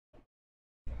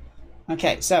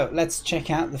Okay, so let's check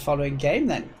out the following game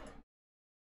then.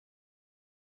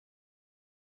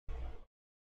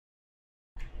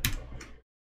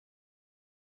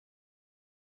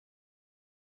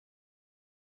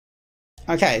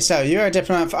 Okay, so you're a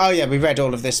diplomat. Oh yeah, we read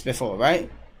all of this before, right?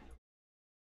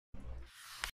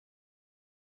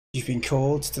 You've been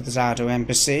called to the Zardo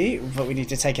embassy, but we need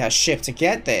to take our ship to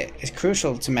get there. It's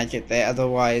crucial to make it there,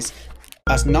 otherwise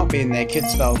us not being there could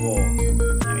spell war.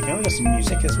 There we go, we got some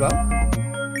music as well.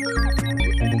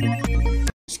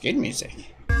 It's good music.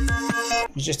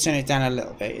 You just turn it down a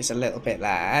little bit. It's a little bit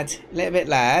loud. A little bit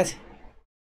loud.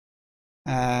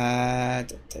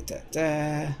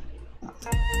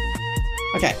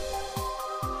 Okay.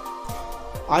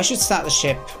 I should start the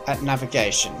ship at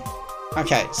navigation.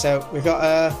 Okay, so we've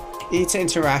got E to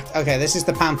interact. Okay, this is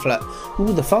the pamphlet.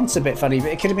 Ooh, the font's a bit funny, but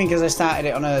it could have been because I started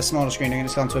it on a smaller screen and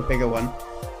it's gone to a bigger one.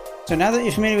 So now that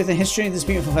you're familiar with the history of this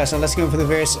beautiful vessel, let's go for the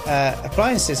various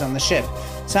appliances on the ship.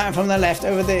 Starting from the left,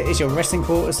 over there is your resting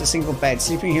quarters, the single bed.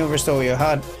 Sleeping here will restore your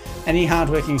any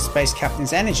hard-working space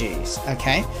captain's energies.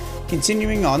 Okay.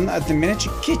 Continuing on, the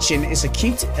miniature kitchen is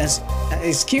cute as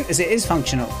it is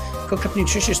functional. Cook up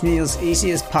nutritious meals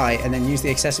easy as pie, and then use the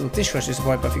accessible dishwashers to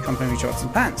wipe off your complimentary pots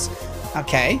and pans.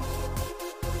 Okay.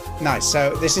 Nice.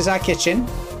 So this is our kitchen.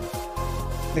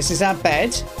 This is our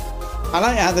bed. I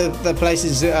like how the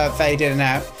places fade in and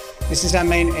out. This is our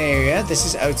main area. This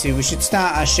is O2. We should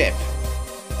start our ship.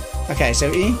 Okay,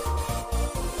 so E.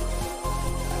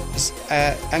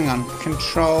 Hang on.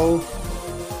 Control.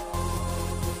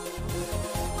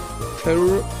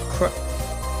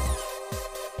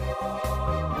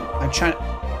 I'm trying.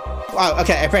 Oh,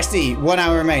 okay. I pressed E. 1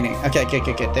 hour remaining. Okay,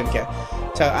 good. There we go.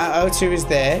 So our O2 is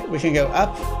there. We can go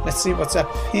up. Let's see what's up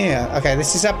here. Okay,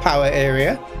 this is our power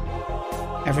area.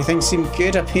 Everything seemed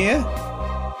good up here.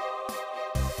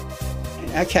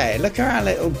 Okay, look at our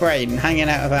little brain hanging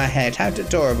out of our head. How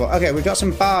adorable. Okay, we've got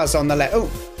some bars on the left. Oh,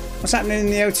 what's happening in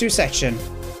the O2 section?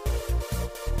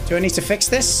 Do I need to fix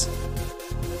this?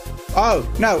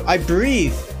 Oh, no, I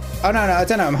breathe. Oh, no, I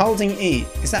don't know. I'm holding E.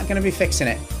 Is that going to be fixing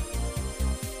it?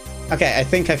 Okay, I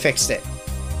think I fixed it.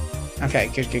 Okay,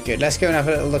 good. Let's go and have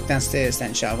a little look downstairs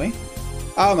then, shall we?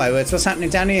 Oh, my words. What's happening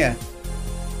down here?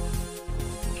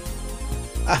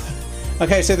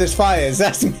 Okay, so there's fires.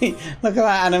 That's me. Look at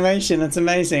that animation. That's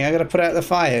amazing. I got to put out the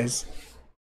fires.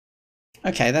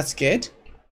 Okay, that's good.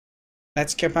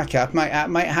 Let's go back up.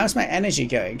 How's my energy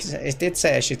going? Because it did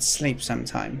say I should sleep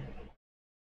sometime.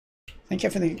 I think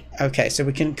everything. Okay, so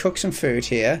we can cook some food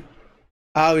here.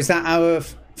 Oh, is that our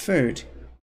food?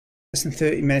 Less than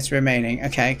 30 minutes remaining.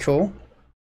 Okay, cool.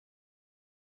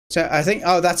 So I think.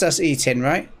 Oh, that's us eating,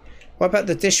 right? What about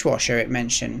the dishwasher it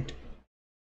mentioned?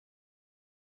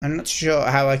 I'm not sure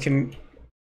how I can.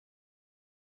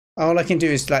 All I can do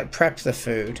is like prep the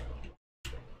food.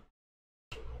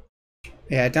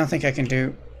 Yeah, I don't think I can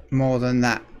do more than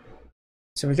that.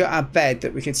 So we've got our bed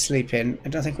that we could sleep in. I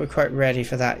don't think we're quite ready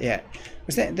for that yet.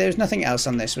 There was nothing else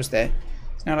on this, was there?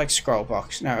 It's not like scroll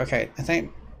box. No, okay. I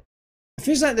think it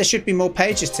feels like there should be more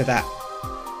pages to that.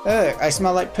 Ugh, I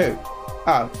smell like poo.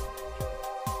 Oh.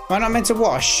 Am I not meant to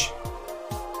wash?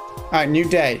 Alright, new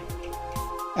day.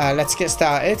 Let's get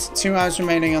started. 2 hours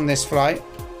remaining on this flight.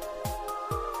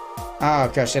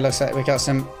 Oh gosh, it looks like we got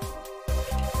some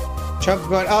trouble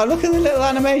going. Oh, look at the little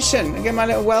animation. I get my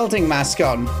little welding mask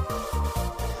on.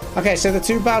 Okay, so the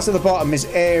two bars at the bottom is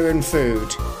air and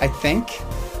food, I think.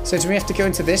 So do we have to go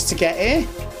into this to get air?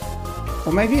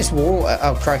 Or maybe it's water.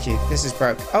 Oh, crikey, this is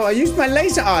broke. Oh, I used my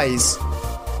laser eyes.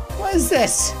 What is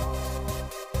this?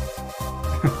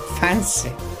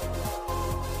 Fancy.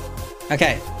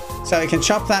 Okay. So we can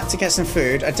chop that to get some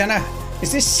food. I don't know.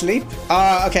 Is this sleep?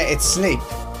 Oh, okay. It's sleep.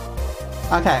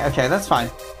 Okay. That's fine.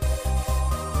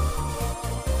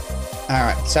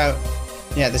 Alright. So,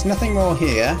 yeah, there's nothing more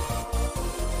here.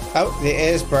 Oh, the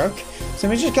ears broke. So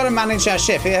we just got to manage our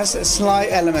ship. It has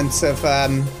slight elements of,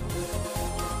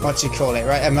 what do you call it,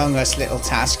 right? Among Us little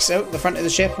tasks. So, the front of the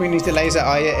ship, we need to laser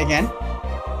eye it again.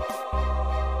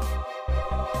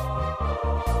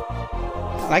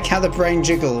 I like how the brain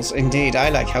jiggles. Indeed, I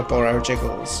like how Boro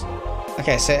jiggles.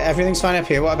 Okay, so everything's fine up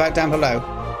here. What about down below?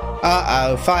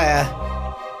 Uh-oh, fire.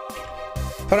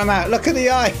 Put them out. Look at the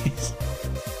eyes.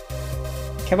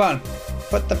 Come on.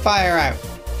 Put the fire out.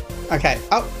 Okay.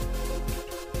 Oh.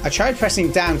 I tried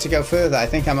pressing down to go further. I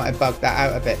think I might have bugged that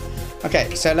out a bit.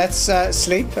 Okay, so let's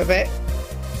sleep a bit.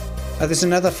 Oh, there's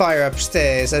another fire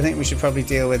upstairs. I think we should probably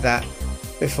deal with that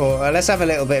before. Let's have a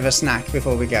little bit of a snack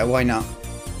before we go. Why not?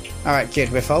 Alright,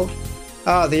 kid, we're full.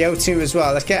 Oh, the O2 as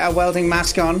well. Let's get our welding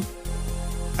mask on.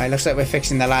 Alright, looks like we're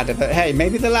fixing the ladder. But hey,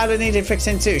 maybe the ladder needed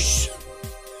fixing too. Shh.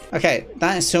 Okay,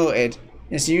 that is sorted.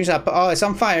 Let's use up. Oh, it's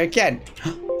on fire again.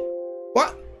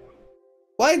 What?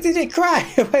 Why did it cry?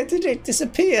 Why did it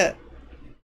disappear?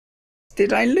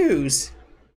 Did I lose?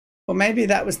 Or maybe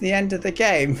that was the end of the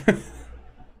game.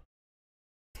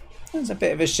 That's a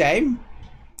bit of a shame.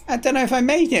 I don't know if I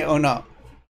made it or not.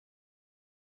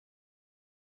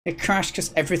 It crashed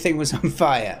because everything was on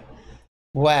fire.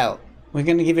 Well, we're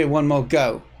going to give it one more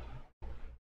go.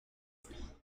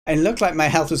 It looked like my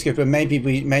health was good, but maybe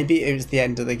it was the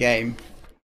end of the game.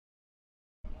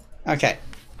 Okay.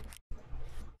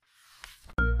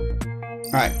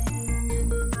 Right.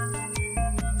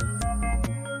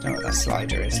 Don't know what that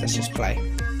slider is. Let's just play.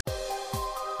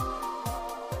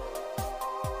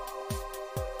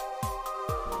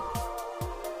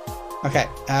 Okay.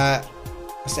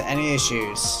 Is there any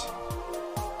issues?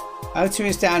 O2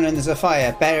 is down and there's a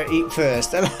fire. Better eat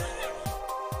first.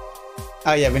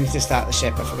 Oh yeah, we need to start the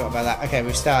ship. I forgot about that. Okay,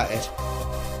 we've started.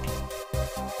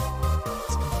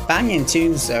 Banging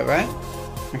tunes though, right?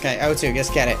 Okay, O2, let's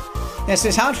get it. Yes,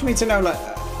 it's hard for me to know like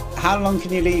how long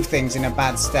can you leave things in a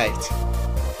bad state.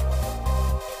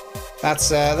 That's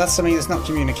something that's not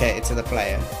communicated to the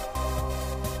player.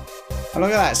 Oh,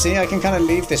 look at that. See, I can kind of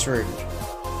leave this room.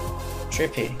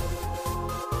 Trippy.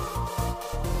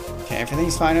 Okay,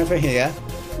 everything's fine over here.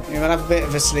 We'll have a bit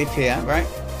of a sleep here, right?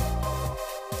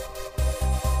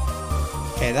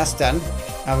 Okay, that's done.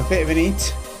 Have a bit of an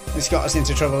eat. This got us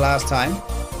into trouble last time.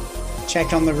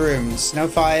 Check on the rooms. No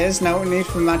fires, no need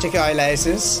for magic eye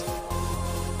lasers.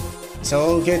 It's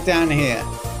all good down here.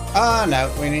 Oh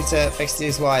no, we need to fix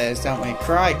these wires, don't we?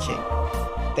 Crikey.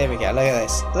 There we go, look at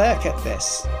this. Look at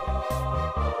this.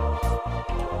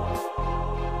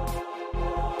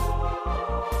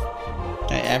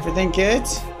 Okay, everything good?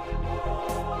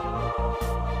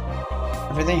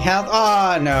 Everything held?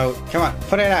 Oh no, come on,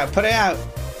 put it out, put it out.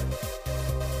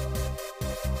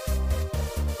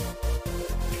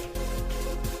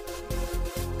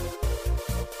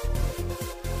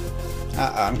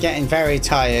 Uh-oh, I'm getting very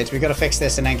tired. We've got to fix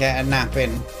this and then get a nap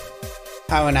in.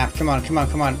 Power nap, come on, come on,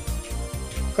 come on.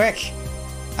 Quick!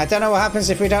 I don't know what happens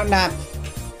if we don't nap,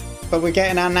 but we're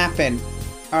getting our nap in.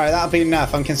 Alright, that'll be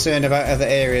enough. I'm concerned about other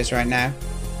areas right now.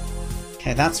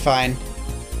 Okay, that's fine.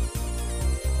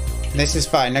 This is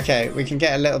fine. Okay, we can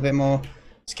get a little bit more.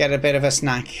 Let's get a bit of a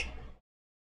snack.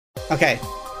 Okay.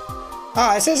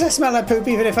 Oh, it says I smell like poop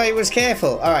even if I was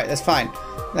careful. Alright, that's fine.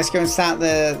 Let's go and start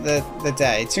the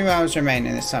day. 2 hours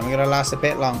remaining this time. We're going to last a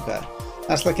bit longer.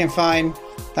 That's looking fine.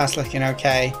 That's looking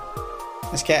okay.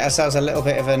 Let's get ourselves a little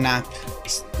bit of a nap.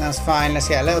 That's fine. Let's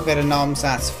get a little bit of noms.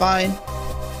 That's fine.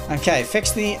 Okay,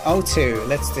 fix the O2.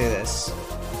 Let's do this.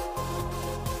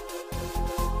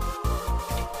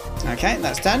 Okay,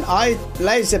 that's done.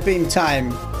 Laser beam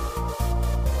time.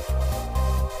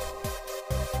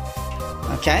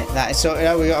 Okay, that is sorted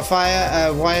out. We got a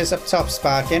fire. Wires up top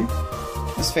sparking.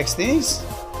 Let's fix these.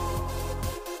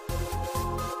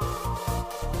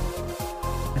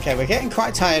 Okay, we're getting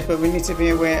quite tired, but we need to be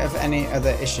aware of any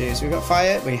other issues. We've got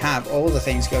fire. We have all the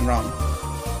things going wrong.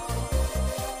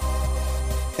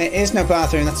 There is no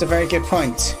bathroom. That's a very good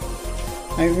point.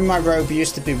 Maybe my robe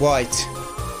used to be white.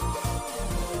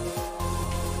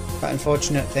 But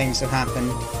unfortunate things have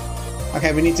happened.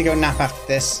 Okay, we need to go nap after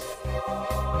this.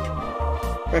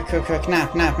 Quick, quick, quick.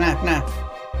 Nap, nap, nap, nap.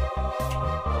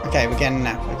 Okay, we're getting a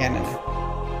nap. We're getting a nap.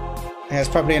 Okay, that's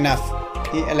probably enough.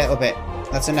 Eat a little bit.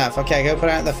 That's enough. Okay, go put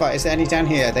out the fire. Is there any down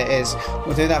here? There is.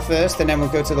 We'll do that first, and then we'll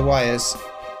go to the wires.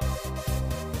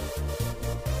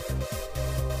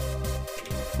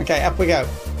 Okay, up we go.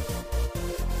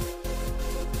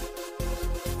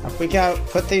 Up we go.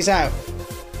 Put these out.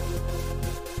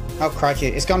 Oh, crikey.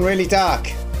 It's gone really dark.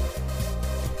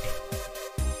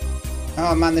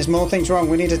 Oh, man, there's more things wrong.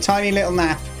 We need a tiny little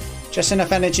nap. Just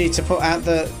enough energy to put out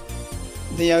the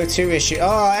O2 issue.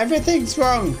 Oh, everything's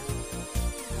wrong.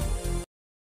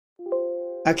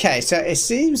 Okay, so it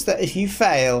seems that if you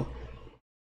fail,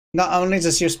 not only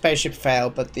does your spaceship fail,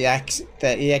 but the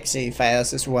EXE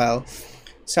fails as well.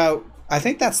 So I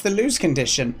think that's the lose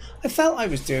condition. I felt I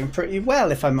was doing pretty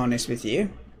well, if I'm honest with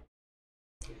you.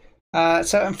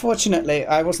 So unfortunately,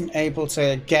 I wasn't able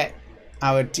to get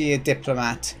our dear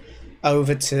diplomat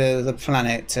over to the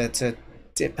planet to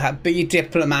be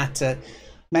diplomat, to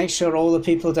make sure all the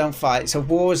people don't fight. So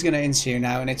war is going to ensue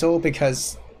now, and it's all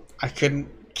because I couldn't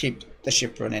keep the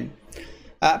ship running.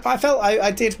 But I felt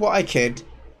I did what I could.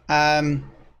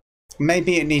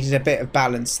 Maybe it needed a bit of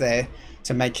balance there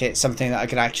to make it something that I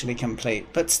could actually complete.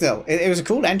 But still, it was a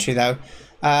cool entry though.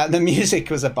 The music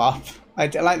was a bop. I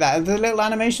like that. The little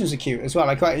animations are cute as well.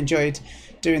 I quite enjoyed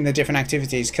doing the different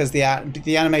activities because the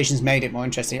animations made it more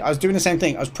interesting. I was doing the same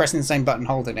thing. I was pressing the same button,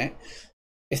 holding it.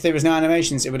 If there was no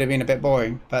animations, it would have been a bit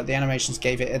boring, but the animations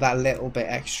gave it that little bit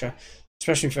extra.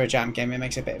 Especially for a jam game, it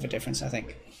makes a bit of a difference, I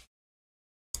think.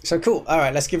 So cool. All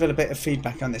right, let's give it a bit of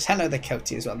feedback on this. Hello there,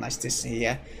 Cody, as well. Nice to see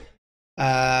you.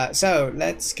 So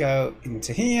let's go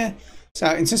into here. So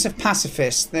in terms of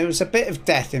pacifist, there was a bit of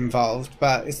death involved,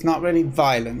 but it's not really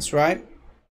violence, right?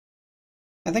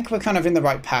 I think we're kind of in the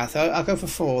right path. I'll go for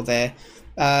 4 there.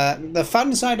 The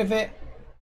fun side of it,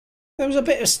 there was a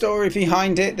bit of story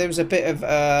behind it. There was a bit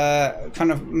of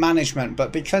kind of management,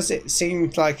 but because it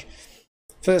seemed like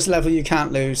first level you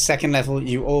can't lose, second level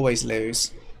you always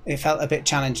lose, it felt a bit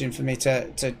challenging for me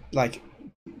to like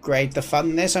grade the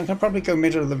fun there. So I'm gonna probably go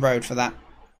middle of the road for that.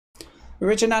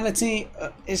 Originality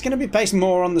is going to be based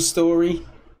more on the story.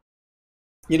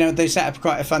 You know, they set up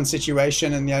quite a fun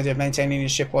situation, and the idea of maintaining your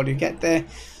ship while you get there.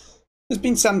 There's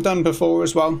been some done before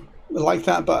as well, like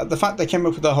that, but the fact they came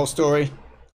up with the whole story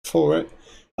for it,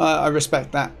 I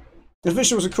respect that. The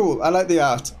visuals are cool. I like the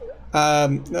art.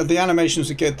 The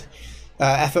animations are good.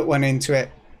 Effort went into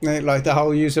it. Like the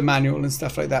whole user manual and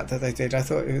stuff like that they did. I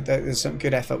thought there's some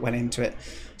good effort went into it.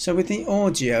 So with the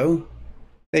audio,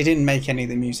 they didn't make any of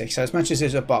the music, so as much as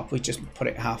there's a bop, we just put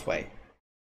it halfway.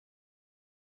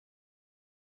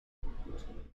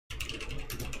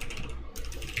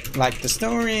 Like the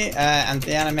story and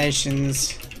the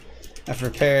animations of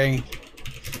repairing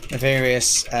the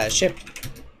various ship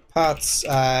parts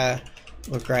were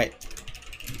great.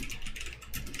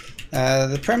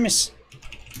 The premise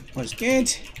was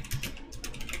good,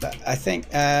 but I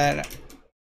think on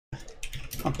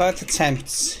both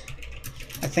attempts,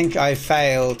 I think I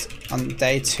failed on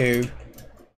day 2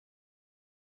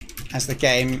 as the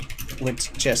game would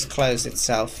just close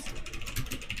itself.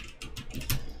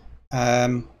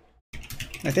 I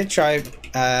did try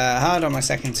hard on my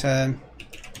second turn,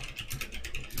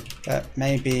 but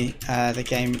maybe the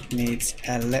game needs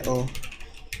a little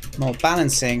more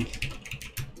balancing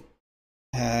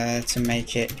to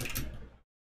make it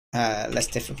less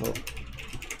difficult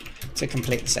to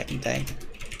complete the second day.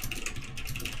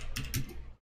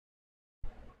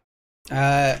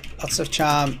 Lots of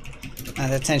charm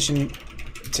and attention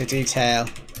to detail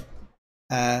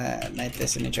made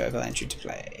this an enjoyable entry to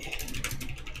play.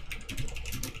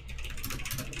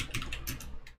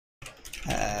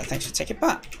 Thanks for taking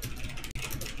part.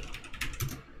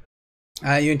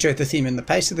 You enjoyed the theme and the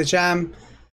pace of the jam.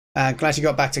 Glad you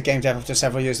got back to game dev after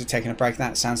several years of taking a break.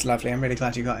 That sounds lovely. I'm really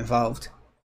glad you got involved.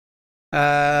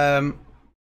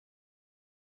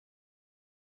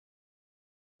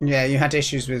 Yeah, you had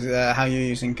issues with how you're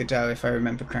using Godot, if I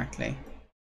remember correctly.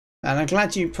 And I'm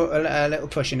glad you put a little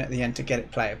push in at the end to get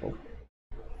it playable.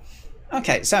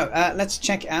 Okay, so let's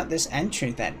check out this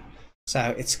entry then.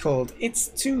 So it's called "It's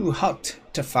Too Hot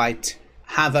to Fight,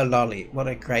 Have a Lolly." What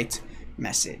a great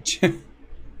message.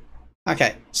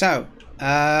 Okay, so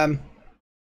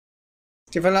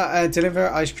deliver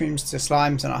ice creams to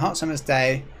slimes on a hot summer's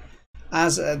day.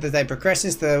 As the day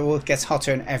progresses, the world gets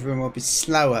hotter and everyone will be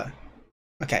slower.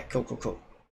 Okay, cool.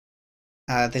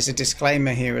 There's a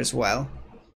disclaimer here as well.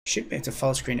 Should be able to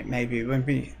full screen it maybe. When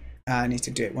we need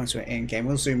to do it once we're in game.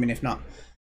 We'll zoom in if not.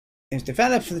 It's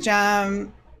developed for the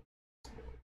jam.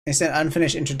 It's an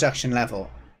unfinished introduction level.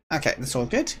 Okay, that's all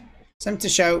good. Something to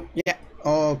show. Yeah,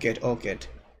 all good.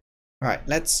 Right,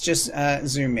 let's just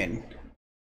zoom in.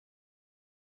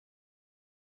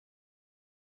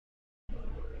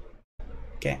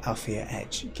 Get off your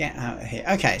edge. Get out of here.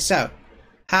 Okay, so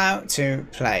how to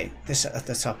play. This at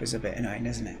the top is a bit annoying,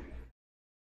 isn't it?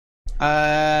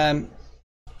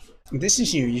 This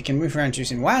is you. You can move around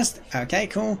using WASD. Okay,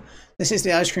 cool. This is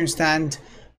the ice cream stand.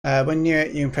 When near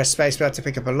it, you can press spacebar to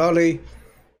pick up a lolly.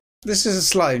 This is a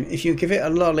slime. If you give it a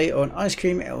lolly or an ice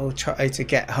cream, it will try to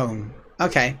get home.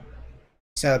 Okay.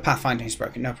 So pathfinding is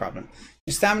broken. No problem.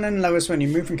 Your stamina lowers when you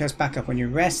move and goes back up when you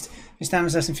rest. If your stamina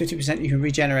is less than 50%, you can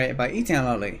regenerate it by eating a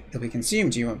lolly. It'll be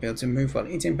consumed. You won't be able to move while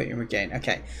eating, but you regain.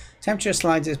 Okay. Temperature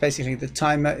slides is basically the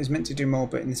timer is meant to do more,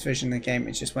 but in this version of the game,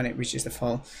 it's just when it reaches the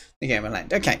fall, the game will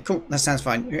end. Okay, cool. That sounds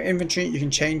fine. Your inventory, you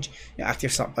can change your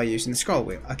active slot by using the scroll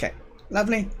wheel. Okay,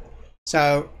 lovely.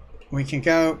 So we can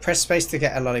go press space to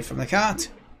get a lolly from the cart.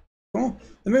 Cool.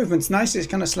 The movement's nice. It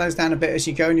kind of slows down a bit as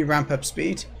you go and you ramp up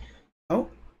speed.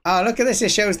 Oh, look at this.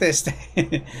 It shows this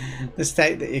the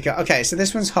state that you got. Okay, so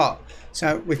this one's hot.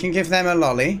 So we can give them a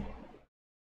lolly.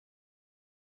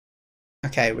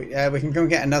 Okay, we can go and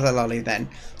get another lolly then.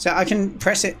 So I can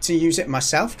press it to use it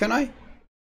myself, can I?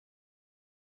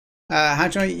 How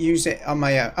do I use it on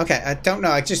my own? Okay, I don't know.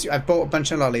 I bought a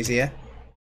bunch of lollies here.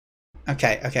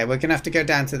 Okay, we're going to have to go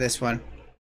down to this one.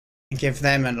 and give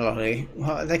them a lolly.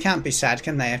 Well, they can't be sad,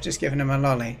 can they? I've just given them a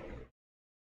lolly.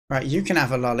 Right, you can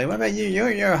have a lolly. What about you?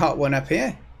 You're a hot one up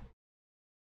here.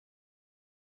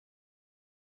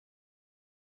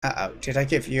 Uh-oh, did I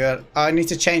give you a... Oh, I need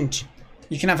to change.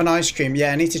 You can have an ice cream.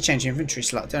 Yeah, I need to change the inventory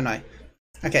slot, don't I?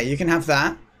 Okay, you can have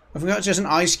that. I've got just an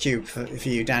ice cube for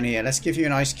you down here. Let's give you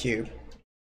an ice cube.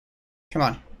 Come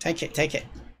on, take it, take it.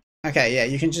 Okay, yeah,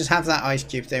 you can just have that ice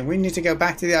cube thing. We need to go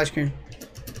back to the ice cream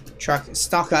truck,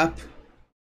 stock up.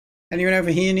 Anyone over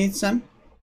here need some?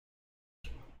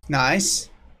 Nice.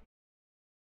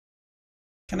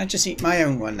 Can I just eat my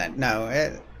own one then?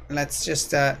 No, let's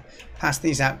just pass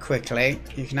these out quickly.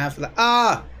 You can have that.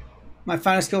 Ah! My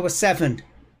final score was 7.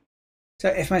 So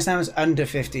if my stamina is under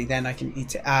 50, then I can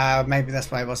eat it. Maybe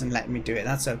that's why it wasn't letting me do it.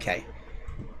 That's okay.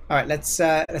 All right, let's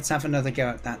have another go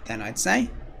at that then, I'd say.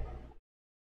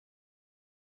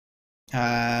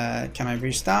 Can I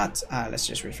restart? Let's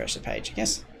just refresh the page, I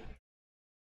guess.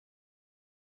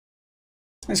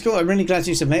 That's cool. I'm really glad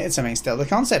you submitted something still. The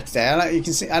concept today, you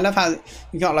can see, I love how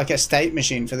you got like a state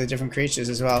machine for the different creatures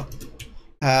as well.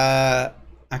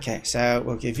 Okay, so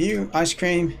we'll give you ice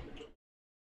cream.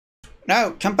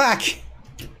 No, come back.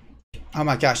 Oh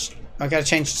my gosh, I've got to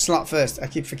change the slot first. I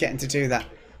keep forgetting to do that.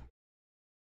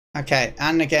 Okay,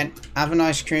 and again, have an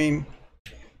ice cream.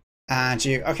 And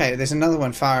you, okay, there's another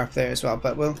one far up there as well,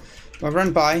 but we'll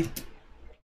run by.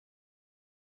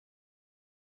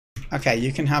 Okay,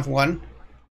 you can have one.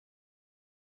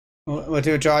 We'll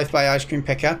do a drive-by ice cream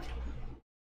pickup.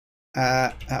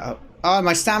 Uh-oh. Oh,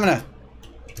 my stamina.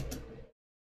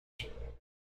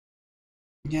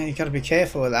 Yeah, you got to be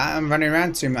careful with that. I'm running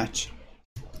around too much.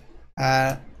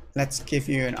 Let's give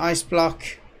you an ice block.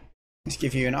 Let's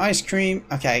give you an ice cream.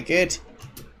 Okay, good.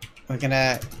 We're going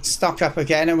to stock up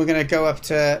again, and we're going to go up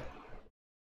to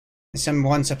some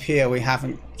ones up here we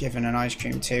haven't given an ice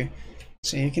cream to.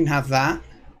 So you can have that.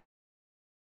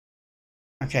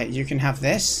 Okay, you can have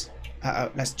this.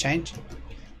 Uh-oh, let's change.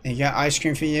 There you go, ice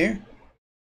cream for you.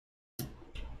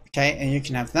 Okay, and you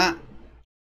can have that.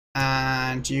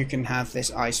 And you can have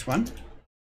this ice one.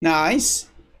 Nice.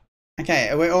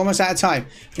 Okay, we're almost out of time.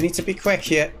 We need to be quick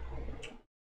here.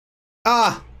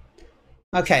 Ah!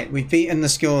 Okay, we've beaten the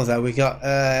score though. We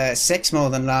got 6 more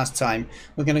than last time.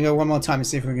 We're going to go one more time and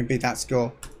see if we can beat that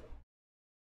score.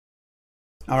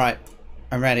 Alright,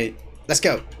 I'm ready. Let's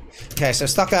go. Okay, so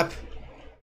stock up.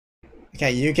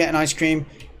 Okay, you get an ice cream.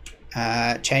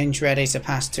 Change ready to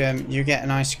pass to him. You get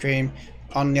an ice cream.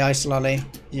 On the ice lolly,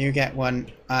 you get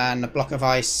one. And a block of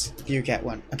ice, you get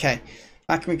one. Okay,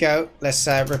 back we go. Let's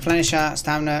replenish our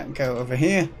stamina. Go over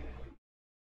here.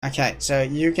 Okay, so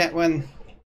you get one.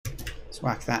 Let's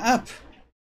whack that up.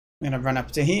 I'm going to run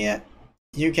up to here.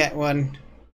 You get one.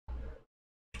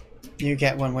 You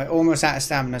get one. We're almost out of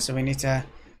stamina, so we need to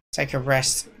take a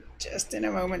rest just in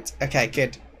a moment. Okay,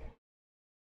 good.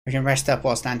 We can rest up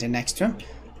while standing next to him.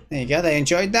 There you go. They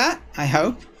enjoyed that, I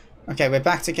hope. Okay, we're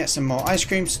back to get some more ice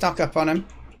cream. Stock up on him.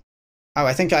 Oh,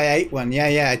 I think I ate one.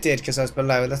 Yeah, I did because I was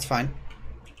below. That's fine.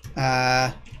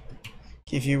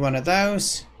 Give you one of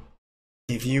those.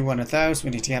 Give you one of those. We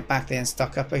need to get back there and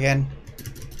stock up again.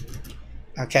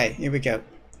 Okay, here we go.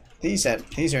 These are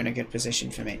in a good position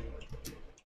for me.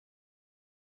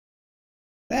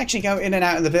 They actually go in and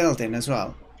out of the building as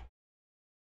well.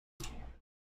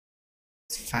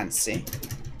 It's fancy.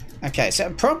 Okay, so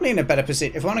I'm probably in a better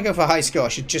position. If I want to go for a high score, I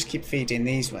should just keep feeding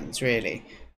these ones, really.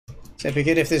 So it'd be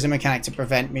good if there's a mechanic to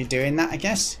prevent me doing that, I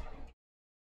guess.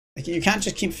 Like, you can't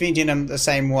just keep feeding them the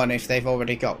same one if they've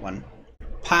already got one.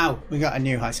 Pow! We got a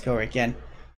new high score again.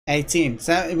 18.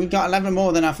 So we got 11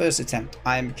 more than our first attempt.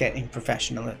 I'm getting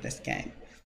professional at this game.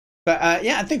 But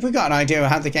yeah, I think we got an idea of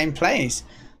how the game plays.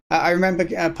 I remember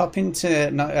popping to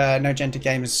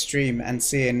NoGenderGamer's stream and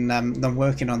seeing them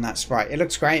working on that sprite. It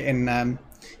looks great in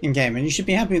game, and you should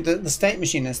be happy with the state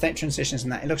machine and state transitions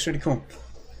and that. It looks really cool.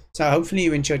 So hopefully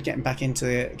you enjoyed getting back into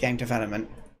the game development.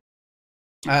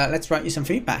 Let's write you some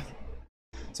feedback.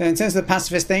 So in terms of the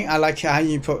pacifist thing, I like how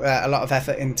you put a lot of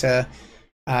effort into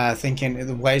thinking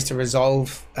the ways to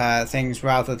resolve things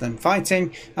rather than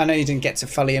fighting. I know you didn't get to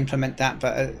fully implement that,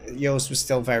 but yours was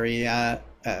still very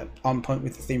on point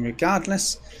with the theme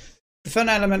regardless. The fun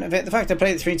element of it, the fact I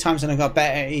played it 3 times and I got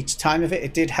better each time of it,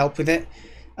 it did help with it.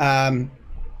 There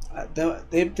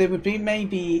would be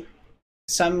maybe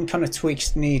some kind of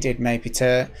tweaks needed, maybe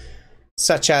to,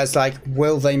 such as like,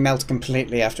 will they melt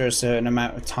completely after a certain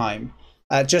amount of time,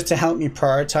 just to help me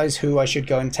prioritize who I should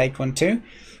go and take one to.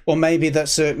 Or maybe that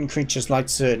certain creatures like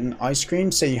certain ice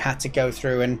cream, so you had to go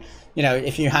through and, you know,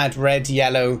 if you had red,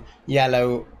 yellow,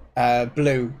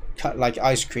 blue like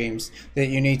ice creams that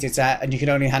you needed to, and you could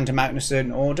only hand them out in a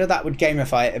certain order, that would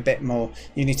gamify it a bit more.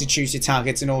 You need to choose your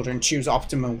targets in order and choose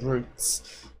optimal routes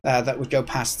that would go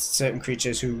past certain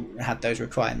creatures who had those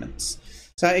requirements.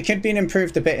 So it could be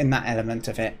improved a bit in that element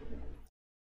of it.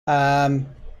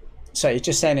 So you're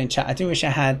just saying in chat, I do wish I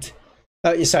had...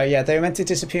 Oh, sorry, yeah, they were meant to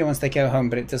disappear once they go home,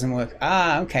 but it doesn't work.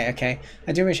 Ah, okay.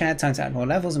 I do wish I had time to add more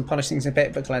levels and polish things a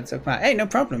bit, but glad to talk about it. Hey, no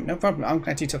problem. I'm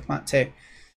glad you talked about it too.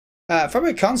 From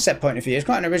a concept point of view, it's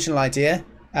quite an original idea.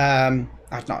 I've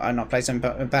not played something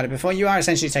about it before. You are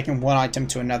essentially taking one item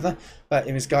to another, but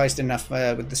it was guised enough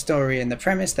with the story and the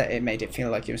premise that it made it feel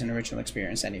like it was an original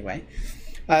experience anyway.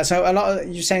 So a lot of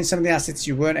you're saying some of the assets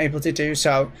you weren't able to do.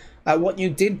 So what you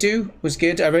did do was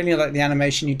good. I really like the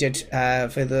animation you did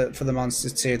for the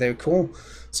monsters too. They were cool.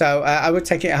 So I would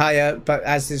take it higher, but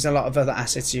as there's a lot of other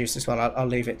assets used as well, I'll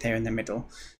leave it there in the middle.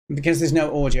 And because there's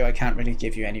no audio, I can't really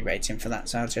give you any rating for that.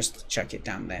 So I'll just chuck it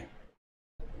down there.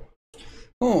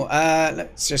 Oh,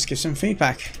 let's just give some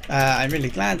feedback. I'm really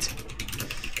glad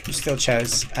you still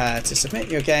chose to submit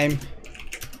your game,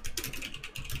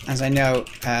 as I know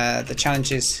the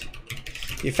challenges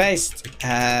you faced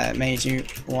made you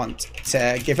want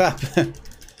to give up.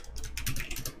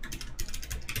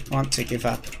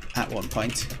 At one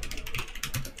point.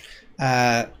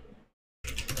 The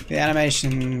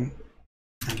animation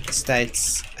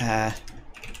states the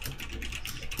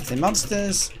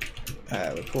monsters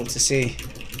were cool to see,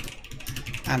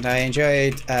 and I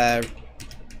enjoyed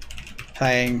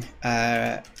playing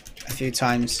a few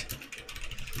times,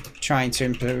 trying to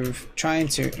improve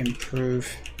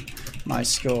my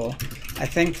score. I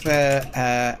think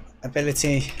the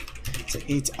ability to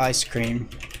eat ice cream,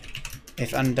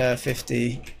 if under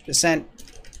 50%,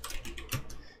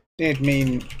 did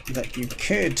mean that you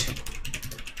could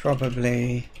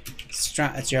probably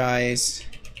strategize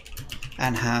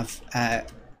and have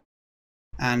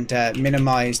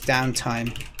minimize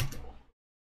downtime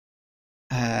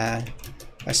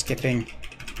by skipping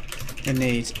the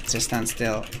need to stand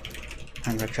still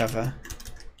and recover.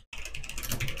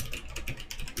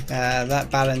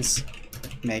 That balance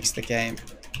makes the game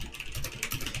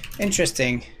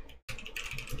interesting,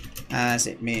 as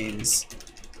it means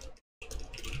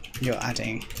you're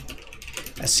adding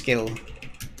a skill,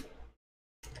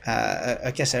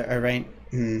 I guess a range,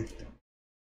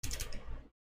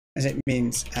 as it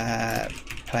means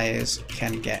players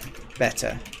can get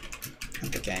better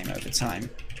at the game over time,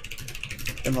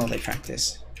 the more they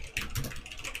practice.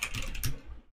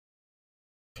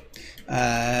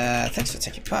 Thanks for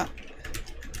taking part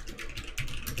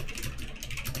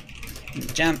in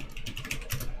the jam.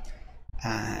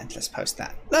 And let's post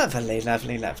that. Lovely.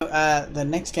 The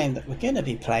next game that we're going to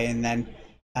be playing then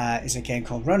is a game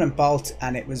called Run and Bolt,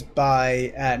 and it was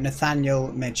by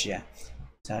nathanielmejia.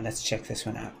 So let's check this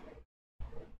one out.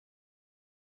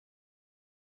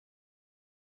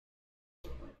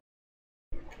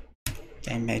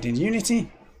 Game made in Unity.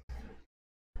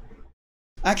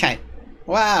 Okay.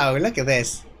 Wow, look at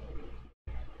this.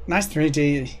 Nice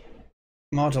 3D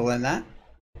model in that.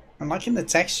 I'm liking the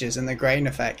textures and the grain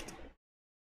effect.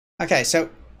 Okay, so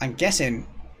I'm guessing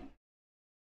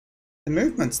the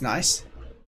movement's nice.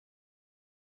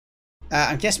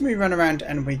 I'm guessing we run around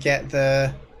and we get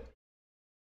the...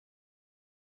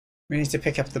 We need to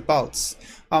pick up the bolts.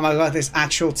 Oh my god, this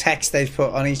actual text they've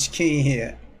put on each key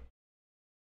here.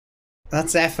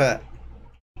 That's effort.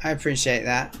 I appreciate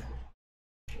that.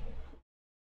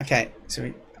 Okay, so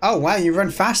we... Oh wow, you run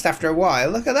fast after a while.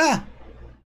 Look at that.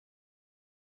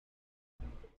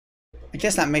 I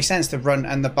guess that makes sense, the run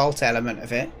and the bolt element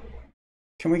of it.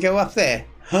 Can we go up there?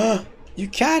 You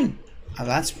can! Oh,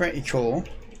 that's pretty cool.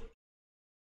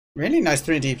 Really nice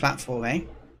 3D platforming.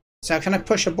 So can I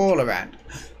push a ball around?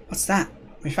 What's that?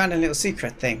 We found a little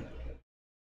secret thing.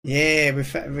 Yeah, we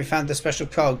found the special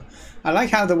cog. I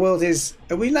like how the world is...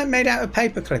 Are we like made out of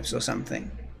paper clips or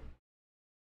something?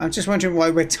 I'm just wondering why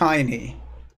we're tiny.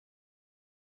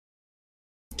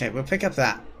 Okay, we'll pick up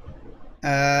that.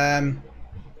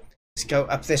 Let's go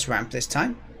up this ramp this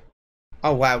time.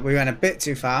 Oh wow, we went a bit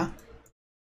too far.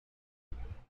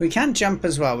 We can jump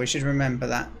as well, we should remember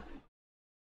that.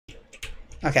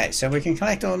 Okay, so we can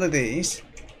collect all of these.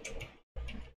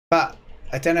 But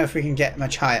I don't know if we can get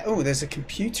much higher. Oh, there's a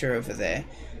computer over there.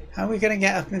 How are we going to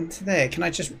get up into there? Can I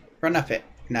just run up it?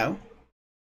 No.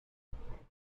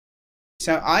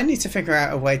 So I need to figure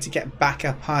out a way to get back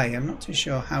up high. I'm not too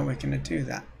sure how we're going to do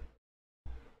that.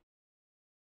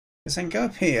 Because I can go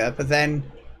up here, but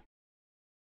then...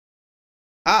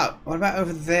 Oh, what about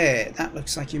over there? That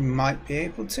looks like you might be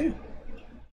able to.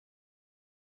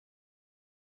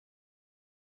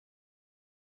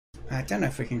 I don't know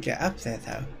if we can get up there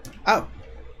though. Oh,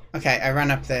 okay, I ran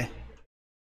up there.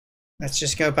 Let's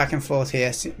just go back and forth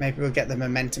here. See, maybe we'll get the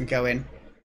momentum going.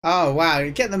 Oh wow,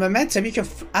 you get the momentum, you can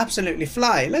absolutely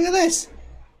fly. Look at this.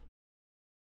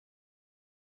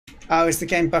 Oh, is the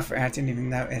game buffering? I didn't even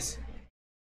notice.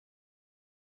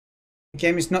 The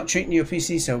game is not treating your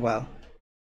PC so well.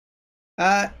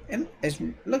 It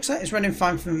looks like it's running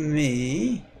fine for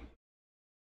me.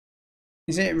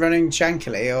 Is it running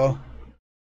jankily or?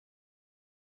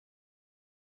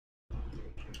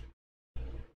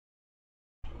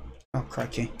 Oh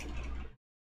crikey.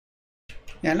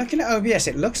 Yeah, looking at OBS,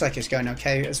 it looks like it's going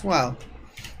okay as well.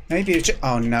 Maybe it's just,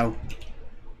 oh no.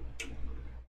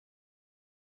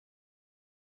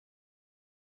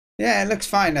 Yeah, it looks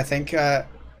fine, I think.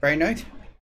 Brainoid?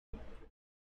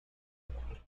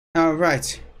 Oh,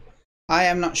 right. I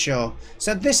am not sure.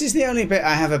 So this is the only bit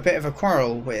I have a bit of a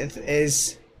quarrel with,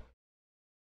 is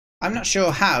I'm not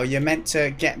sure how you're meant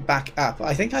to get back up.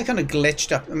 I think I kind of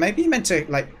glitched up. Maybe you meant to,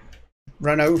 like,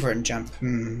 run over and jump.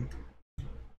 Can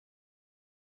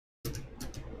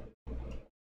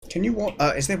you wall?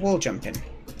 Is there wall jumping?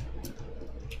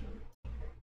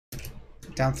 I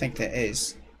don't think there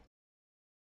is.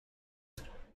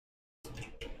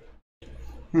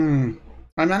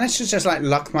 I managed to just like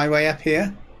lock my way up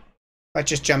here by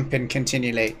just jumping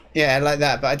continually. Yeah, like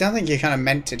that. But I don't think you're kind of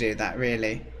meant to do that,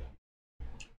 really.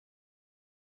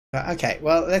 But okay,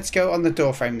 well, let's go on the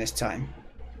door frame this time.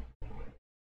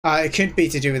 It could be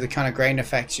to do with the kind of grain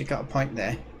effects. You got a point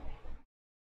there.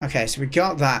 Okay, so we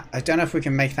got that. I don't know if we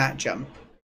can make that jump.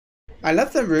 I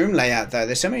love the room layout though.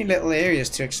 There's so many little areas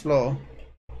to explore.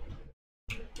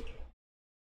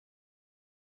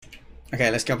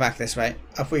 Okay, let's go back this way.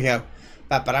 Up we go.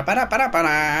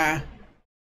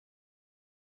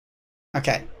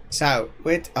 Okay, so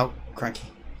with oh crikey.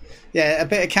 Yeah, a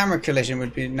bit of camera collision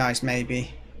would be nice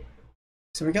maybe.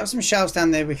 So we got some shelves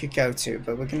down there we could go to,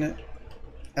 but we're gonna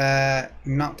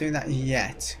not do that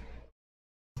yet.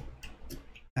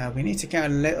 We need to go a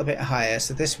little bit higher,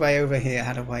 so this way over here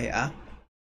had a way up.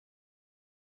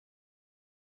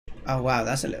 Oh wow,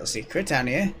 that's a little secret down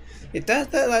here. It does,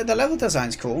 the level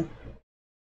design's cool.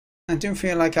 I do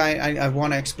feel like I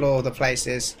want to explore the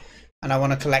places, and I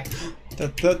want to collect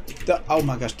the oh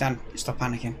my gosh, Dan, stop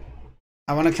panicking.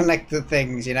 I want to collect the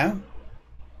things, you know?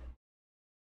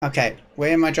 Okay,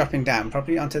 where am I dropping down?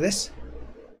 Probably onto this?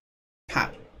 Pow.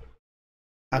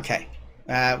 Okay,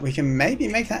 we can maybe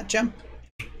make that jump.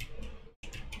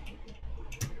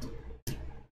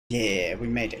 Yeah, we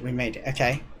made it, we made it.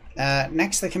 Okay,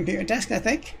 next the computer desk, I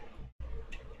think.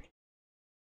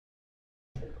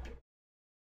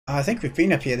 Oh, I think we've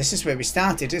been up here. This is where we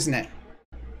started, isn't it?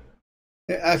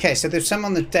 Okay, so there's some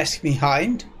on the desk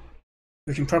behind.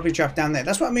 We can probably drop down there.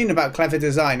 That's what I mean about clever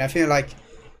design. I feel like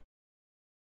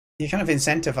you're kind of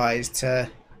incentivized to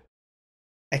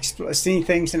explore, see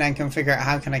things, and then can figure out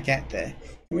how can I get there.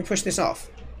 Can we push this off?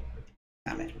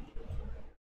 Damn it.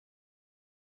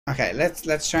 Okay,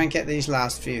 let's try and get these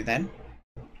last few then.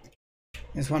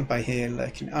 There's one by here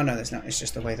lurking. Oh no, there's not. It's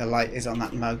just the way the light is on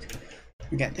that mug.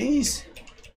 We get these.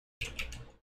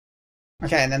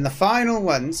 Okay, and then the final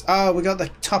ones. Oh, we got the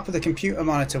top of the computer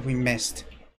monitor we missed.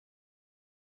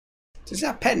 Does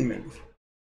that pen move?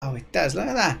 Oh, it does. Look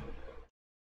at that.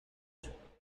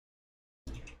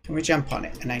 Can we jump on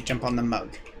it? And I jump on the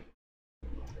mug.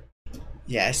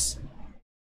 Yes.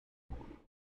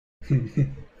 I'd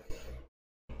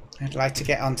like to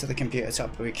get onto the computer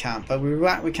top, but we can't. But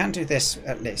we can do this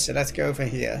at least. So let's go over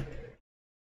here.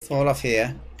 Fall off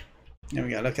here. There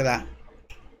we go. Look at that.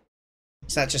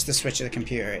 Is that just the switch of the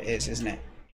computer? It is, isn't it?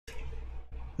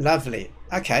 Lovely.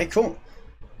 Okay, cool.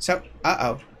 So,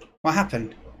 uh-oh. What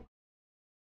happened?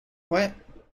 What?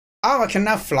 Oh, I can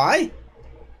now fly?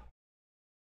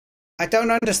 I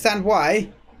don't understand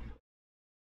why.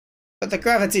 But the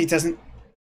gravity doesn't...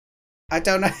 I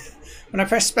don't know. When I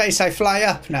press space, I fly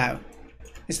up now.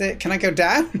 Is there... Can I go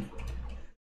down?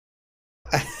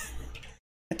 I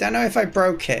don't know if I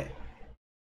broke it.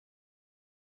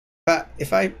 But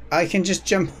if I can just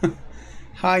jump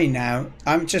high now.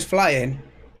 I'm just flying.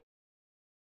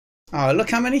 Oh, look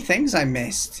how many things I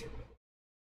missed.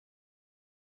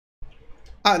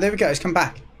 Oh, there we go. It's come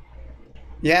back.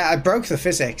 Yeah, I broke the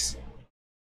physics.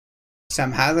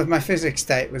 Somehow my physics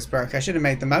state was broke. I should have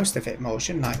made the most of it more,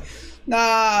 shouldn't I?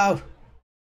 No!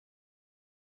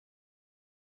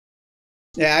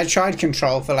 Yeah, I tried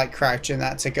control for like crouching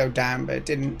that to go down, but it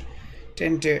didn't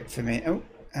do it for me. Oh.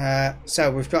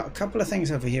 So we've got a couple of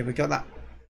things over here. We've got that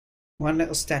one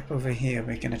little step over here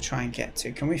we're going to try and get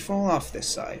to. Can we fall off this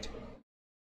side?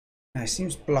 No, it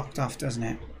seems blocked off, doesn't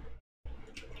it?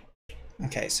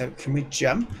 Okay, so can we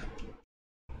jump?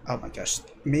 Oh my gosh,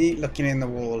 me looking in the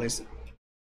wall is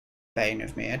bane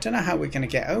of me. I don't know how we're going to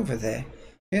get over there.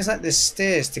 Feels like there's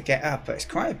stairs to get up, but it's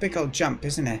quite a big old jump,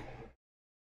 isn't it?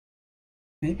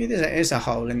 Maybe there is a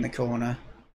hole in the corner.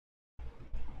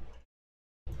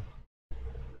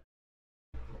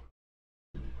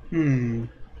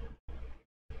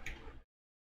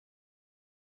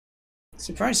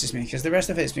 Surprises me because the rest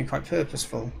of it has been quite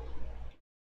purposeful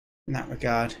in that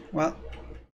regard. Well,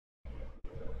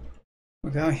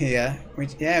 we'll go here. We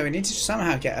need to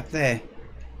somehow get up there.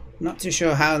 Not too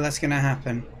sure how that's going to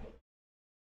happen.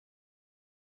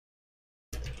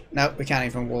 No, we can't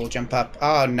even wall jump up.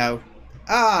 Oh no.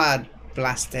 Ah,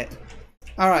 blast it.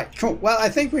 Alright, cool. Well, I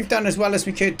think we've done as well as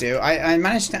we could do. I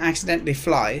managed to accidentally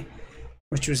fly,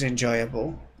 which was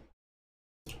enjoyable.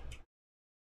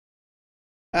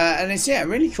 And it's, yeah,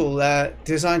 really cool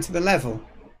design to the level.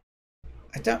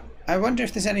 I wonder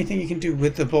if there's anything you can do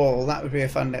with the ball. That would be a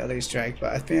fun little Easter egg,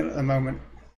 but I feel at the moment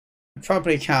I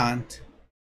probably can't.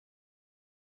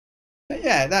 But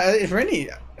yeah, that is really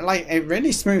like a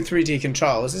really smooth 3D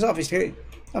controls. There's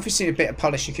obviously a bit of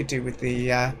polish you could do with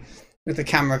the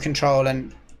camera control,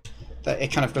 and that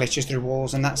it kind of glitches through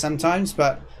walls and that sometimes.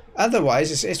 But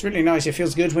otherwise, it's really nice. It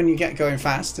feels good when you get going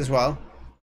fast as well.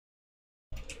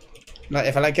 Like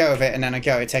if I let go of it and then I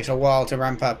go, it takes a while to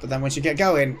ramp up. But then once you get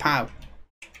going, pow,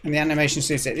 and the animation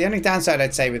suits it. The only downside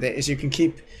I'd say with it is you can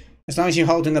keep, as long as you're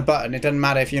holding the button, it doesn't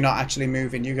matter if you're not actually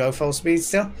moving. You go full speed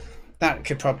still. That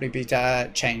could probably be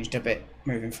changed a bit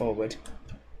moving forward.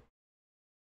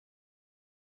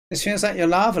 This feels like your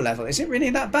lava level. Is it really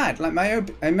that bad? Like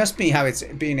it must be how it's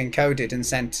been encoded and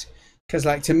sent. Because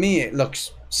like to me it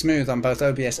looks smooth on both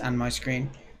OBS and my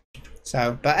screen.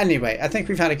 So, but anyway, I think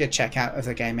we've had a good check out of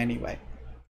the game anyway.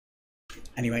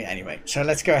 Anyway. So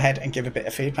let's go ahead and give a bit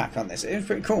of feedback on this. It was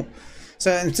pretty cool.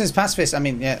 So since Pacifist,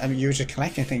 you were just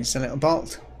collecting things, a little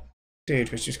bolt,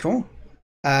 dude, which was cool.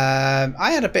 I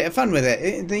had a bit of fun with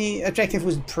it. The objective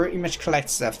was pretty much collect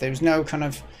stuff. There was no kind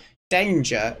of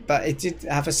danger, but it did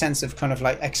have a sense of kind of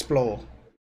like explore,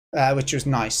 which was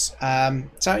nice.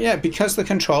 So yeah, because the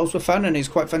controls were fun and it was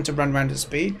quite fun to run around at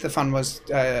speed, the fun was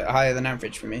higher than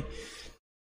average for me.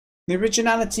 The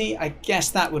originality, I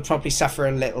guess that would probably suffer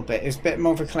a little bit. It was a bit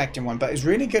more of a collecting one, but it was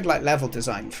really good like level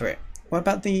design for it. What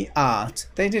about the art?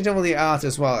 They did all the art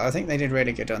as well. I think they did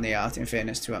really good on the art, in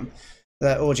fairness to them.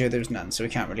 The audio, there was none, so we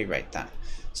can't really rate that.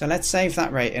 So let's save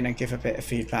that rating and give a bit of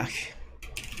feedback.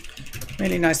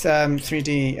 Really nice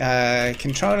 3D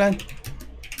controller.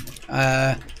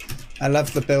 I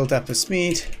love the build up of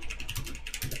speed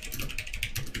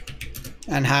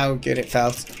and how good it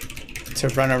felt to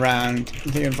run around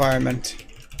the environment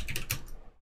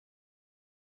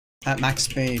at max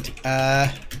speed.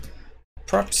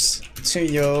 Props to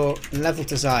your level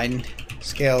design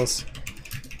skills.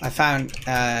 I found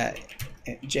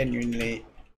it genuinely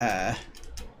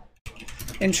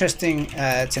interesting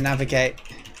to navigate,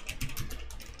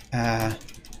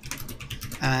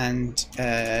 and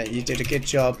you did a good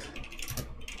job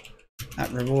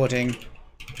at rewarding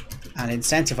and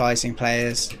incentivizing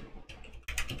players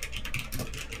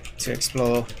to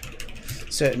explore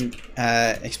certain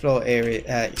explore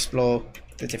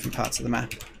the different parts of the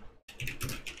map.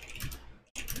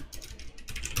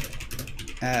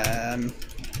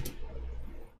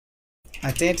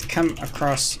 I did come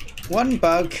across one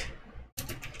bug,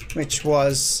 which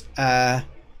was I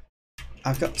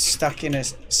got stuck in a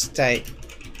state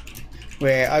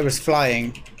where I was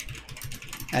flying,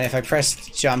 and if I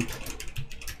pressed jump,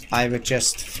 I would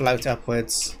just float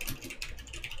upwards.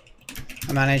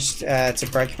 I managed to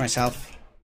break myself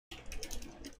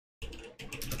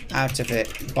out of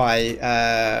it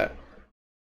by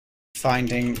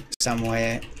finding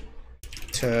somewhere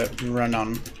to run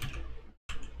on,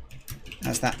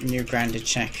 as that new grounded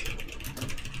check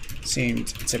seemed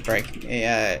to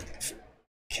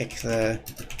kick the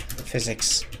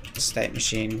physics state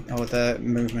machine, or the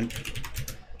movement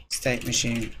state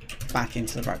machine, back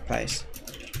into the right place.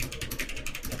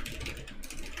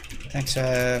 Thanks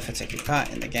for taking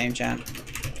part in the game, Jan.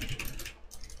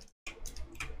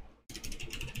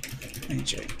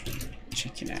 Enjoy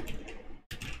checking out.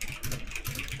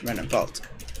 Run a bolt.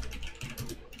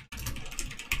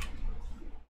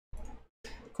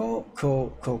 Cool.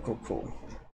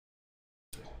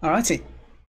 Alrighty.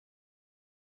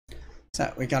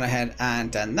 So we gone ahead and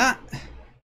done that.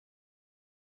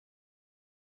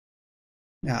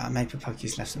 Yeah, Maple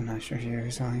Pokey's left some nice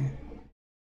reviews on you.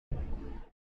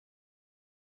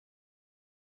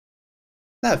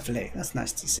 Lovely, that's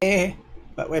nice to see.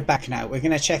 But we're back now. We're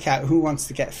going to check out who wants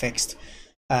to get fixed.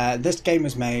 This game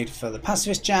was made for the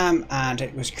Pacifist Jam, and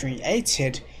it was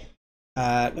created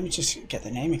Let me just get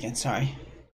the name again, sorry.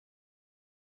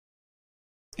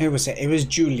 Who was it? It was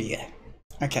Julye.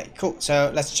 Okay, cool.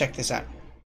 So let's check this out.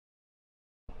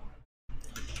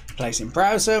 Plays in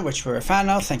browser, which we're a fan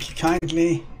of. Thank you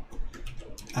kindly.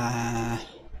 So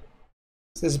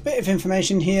there's a bit of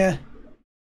information here.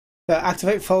 So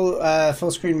activate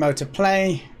full screen mode to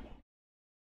play.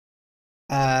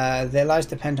 Their lives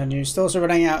depend on you. Stores are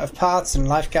running out of parts, and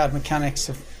lifeguard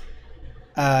mechanics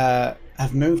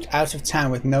have moved out of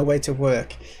town with no way to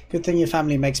work. Good thing your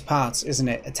family makes parts, isn't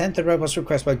it? Attend the robot's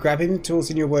request by grabbing the tools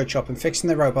in your workshop and fixing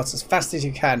the robots as fast as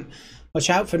you can. Watch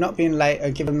out for not being late or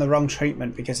giving them the wrong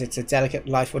treatment because it's a delicate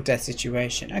life or death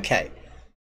situation. Okay,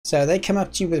 so they come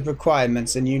up to you with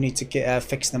requirements and you need to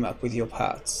fix them up with your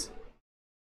parts.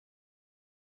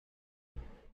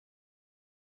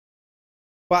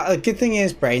 Well, the good thing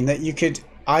is, Brain, that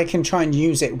I can try and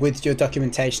use it with your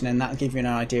documentation and that'll give you an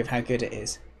idea of how good it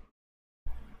is.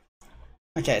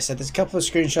 Okay, so there's a couple of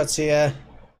screenshots here.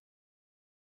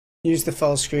 Use the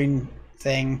full screen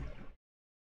thing.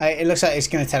 It looks like it's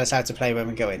going to tell us how to play when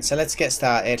we go in. So let's get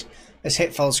started. Let's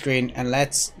hit full screen and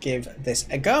let's give this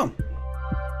a go.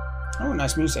 Oh,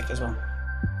 nice music as well.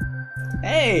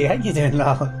 Hey, how you doing,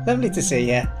 Lol? Lovely to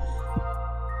see you.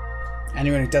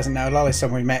 Anyone who doesn't know, Lol is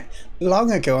someone we met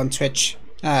long ago on Twitch.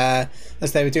 As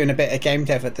they were doing a bit of game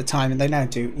dev at the time, and they now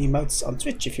do emotes on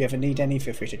Twitch. If you ever need any,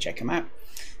 feel free to check them out.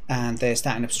 And they're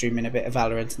starting up streaming a bit of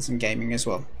Valorant and some gaming as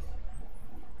well.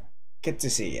 Good to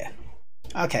see you.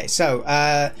 Okay, so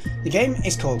the game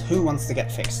is called Who Wants to Get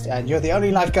Fixed, and you're the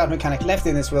only lifeguard mechanic left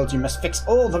in this world. You must fix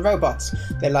all the robots.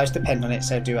 Their lives depend on it,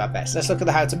 so do our best. Let's look at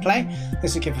the how to play.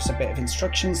 This will give us a bit of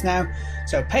instructions now.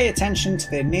 So pay attention to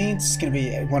their needs. It's going to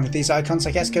be one of these icons,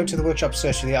 I guess. Go to the workshop,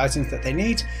 search for the items that they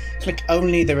need. Click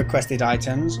only the requested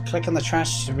items. Click on the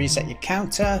trash to reset your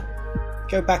counter.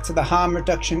 Go back to the harm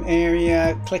reduction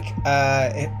area. Click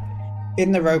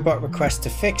in the robot request to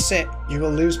fix it. You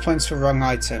will lose points for wrong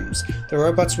items. The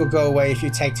robots will go away if you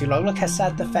take too long. Look how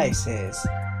sad the face is.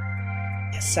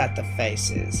 How sad the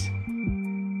face is.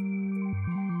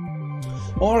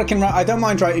 Or I can write, I don't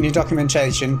mind writing your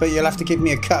documentation, but you'll have to give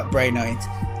me a cut, Brainoid.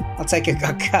 I'll take a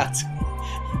cut.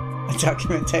 A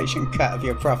documentation cut of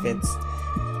your profits.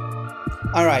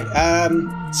 Alright,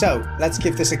 so let's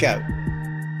give this a go.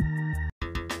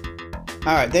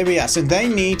 Alright, there we are. So they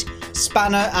need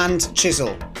spanner and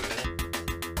chisel.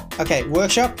 Okay,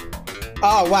 workshop.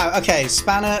 Oh wow, okay,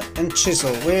 spanner and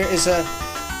chisel. Where is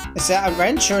that a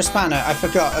wrench or a spanner? I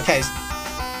forgot. Okay.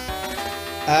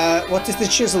 What does the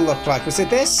chisel look like? Was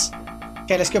it this?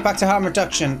 Okay, let's go back to harm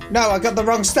reduction. No, I got the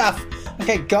wrong stuff.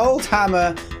 Okay, gold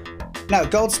hammer. No,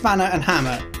 gold spanner and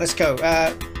hammer. Let's go.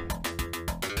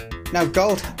 No,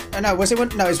 gold. No, was it one?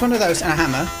 No, it's one of those and a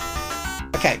hammer.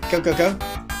 Okay, go, go, go.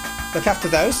 Look after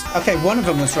those. Okay, one of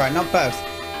them was right, not both.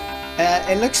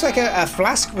 It looks like a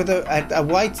flask with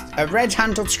a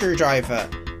red-handled screwdriver.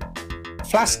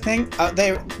 Flask thing.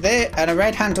 There, and a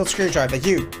red-handled screwdriver.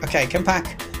 You. Okay, come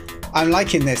back. I'm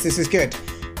liking this. This is good.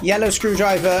 Yellow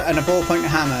screwdriver and a ballpoint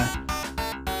hammer.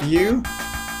 You.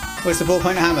 Where's the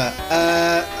ballpoint hammer?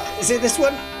 Is it this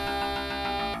one?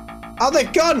 Oh, they're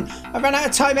gone. I ran out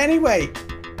of time anyway.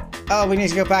 Oh, we need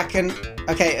to go back and.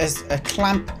 Okay, as a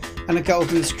clamp. And a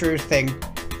golden screw thing.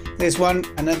 There's one,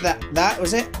 and that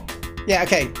was it? Yeah,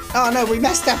 okay. Oh no, we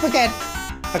messed up again.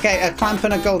 Okay, a clamp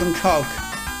and a golden cog.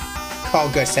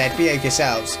 Cog, I said. Behave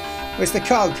yourselves. Where's the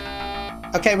cog?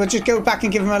 Okay, we'll just go back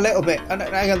and give him a little bit.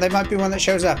 Hang on, there might be one that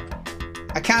shows up.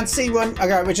 I can't see one.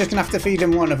 Okay, we're just gonna have to feed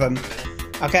him one of them.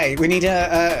 Okay, we need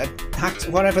a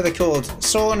whatever they're called.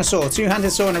 Saw and a saw.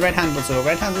 Two-handed saw and a red-handled saw.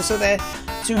 Red-handled saw there.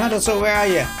 Two-handled saw, where are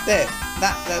you? There.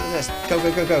 That. Go,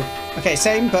 go, go, go. Okay,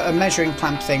 same, but a measuring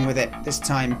clamp thing with it this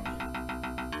time.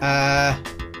 That?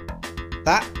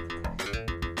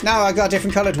 No, I got a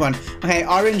different coloured one. Okay,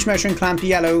 orange measuring clamp,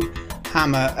 yellow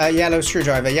hammer, yellow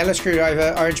screwdriver. Yellow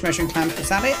screwdriver, orange measuring clamp. Is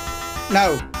that it?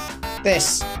 No.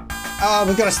 This. Oh,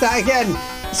 we've got to start again.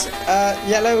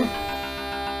 Yellow.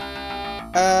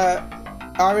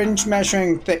 Orange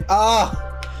measuring thing. Oh,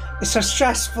 it's so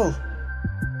stressful.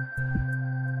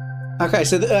 Okay,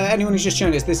 so anyone who's just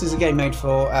joined us, this is a game made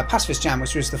for Pacifist Jam,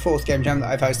 which was the 4th game jam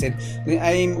that I've hosted. The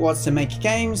aim was to make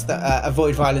games that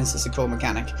avoid violence as a core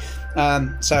mechanic.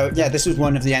 So yeah, this was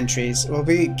one of the entries. We'll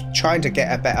be trying to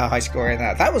get a better high score in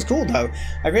that. That was cool though.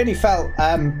 I really felt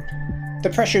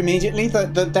the pressure immediately,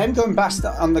 them going past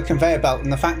on the conveyor belt,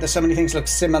 and the fact that so many things look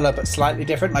similar but slightly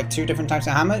different, like 2 different types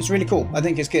of hammer, it's really cool. I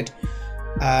think it's good.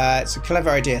 It's a clever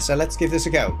idea, so let's give this a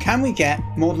go. Can we get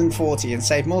more than 40 and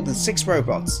save more than 6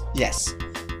 robots? Yes.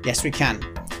 Yes, we can.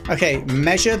 Okay,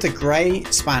 measure the grey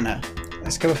spanner.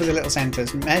 Let's come up with the little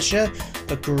centers. Measure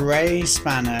the grey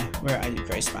spanner. Where are you,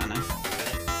 grey spanner?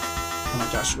 Oh my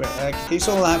gosh, these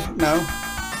all have... No.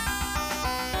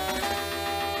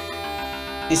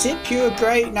 Is it pure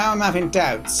grey? Now I'm having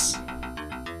doubts.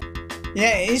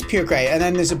 Yeah, it is pure grey. And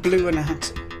then there's a blue and a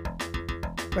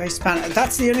grey spanner.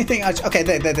 That's the only thing. Okay,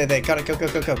 there. Got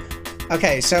it. Go.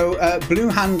 Okay, so blue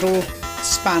handle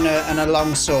spanner and a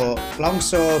long saw. Long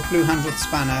saw, blue handled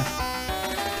spanner.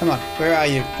 Come on, where are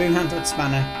you? Blue handled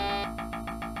spanner.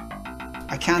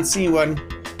 I can't see one.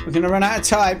 We're gonna run out of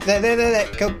time. There.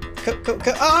 Go.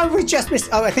 Oh, we just missed.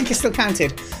 Oh, I think it's still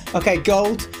counted. Okay,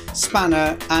 gold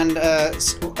spanner and a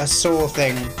saw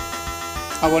thing.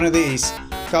 Oh, one of these.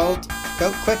 Gold.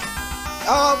 Go quick.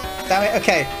 Oh, damn it.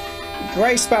 Okay.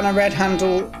 Grey spanner, red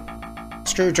handle,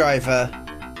 screwdriver.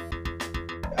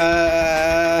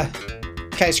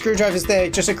 Okay, screwdriver's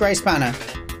there. Just a grey spanner.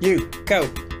 You go.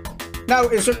 No,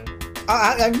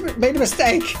 I made a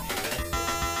mistake.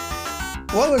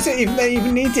 What was it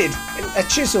even needed? A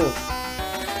chisel.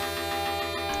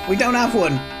 We don't have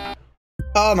one.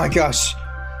 Oh my gosh.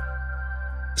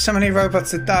 So many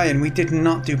robots are dying. We did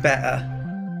not do better.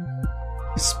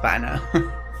 Spanner.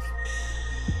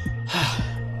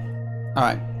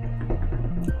 Alright.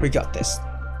 We got this.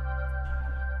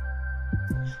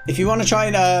 If you want to try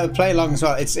and play along as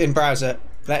well, it's in browser.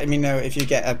 Let me know if you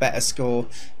get a better score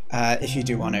if you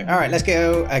do want to. Alright, let's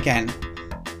go again.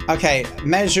 Okay,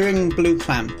 measuring blue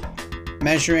clamp.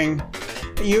 Measuring...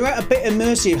 You're at a bit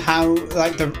immersive how,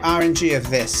 like, the RNG of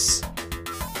this.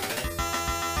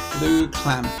 Blue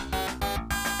clamp.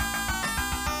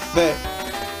 There.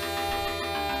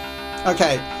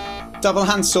 Okay. Double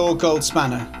hand saw, gold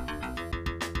spanner.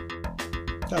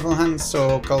 Double hand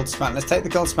saw, gold spanner. Let's take the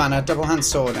gold spanner, double hand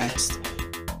saw next.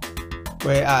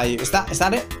 Where are you? Is that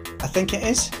it? I think it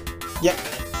is. Yep.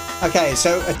 Okay,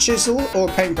 so a chisel or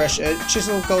paintbrush. A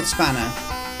chisel, gold spanner.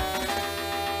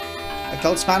 A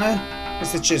gold spanner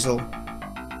is the chisel.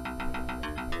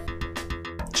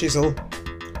 Chisel.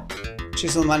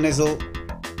 Chisel my nizzle.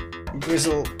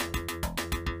 Grizzle.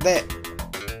 There.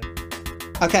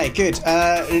 Okay, good.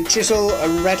 Chisel, a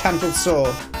red-handled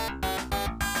saw.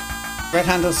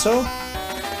 Red-handled saw.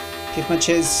 Give my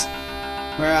chiz.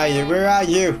 Where are you? Where are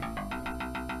you?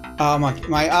 Oh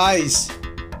my eyes.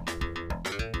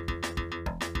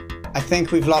 I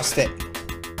think we've lost it.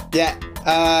 Yeah.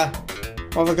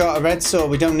 What have we got? A red saw.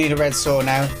 We don't need a red saw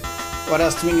now. What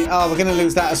else do we need? Oh, we're going to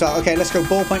lose that as well. Okay, let's go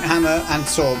ballpoint hammer and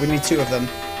saw. We need two of them.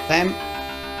 Them.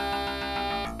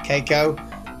 Okay, go.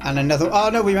 And another. Oh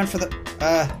no, we went for the.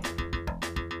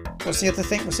 What's the other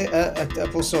thing? Was it a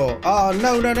double saw? Oh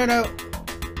no.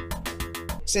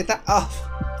 Is it that? Oh.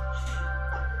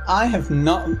 I have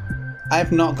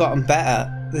not gotten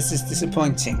better. This is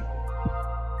disappointing.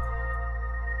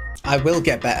 I will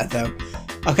get better though.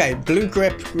 Okay, blue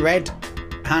grip, red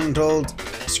handled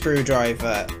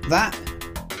screwdriver. That.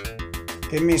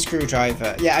 Give me a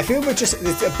screwdriver. Yeah, I feel it's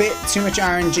a bit too much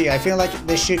RNG. I feel like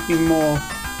there should be more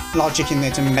logic in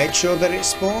there to make sure that it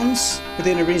spawns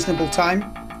within a reasonable time.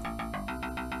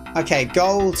 Okay,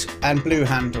 gold and blue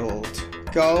handled.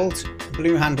 Gold,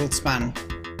 blue handled span.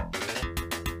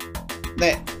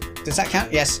 There. Does that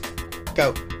count? Yes.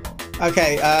 Go.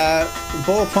 Okay,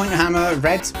 ballpoint hammer,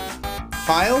 red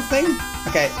file thing?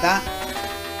 Okay, that.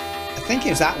 I think it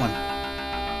was that one.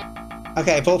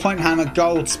 Okay, ballpoint hammer,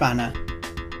 gold spanner.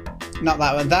 Not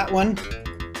that one. That one.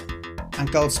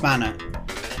 And gold spanner.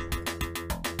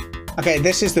 Okay,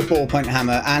 this is the ballpoint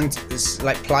hammer and it's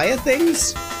like plier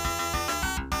things.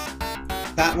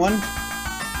 That one.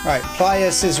 Right,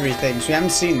 plier scissory things. We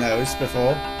haven't seen those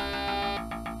before.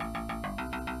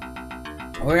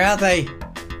 Where are they?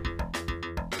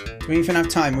 Do we even have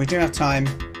time? We do have time.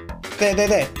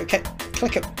 There. Okay,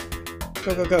 click it.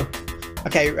 Go.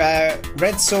 Okay,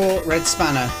 red saw, red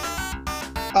spanner.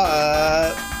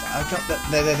 I got that.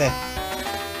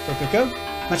 There. Go.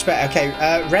 Much better. Okay,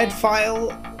 red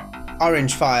file,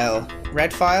 orange file.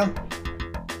 Red file.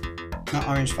 Not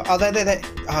orange file. Oh, there.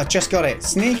 Oh, just got it.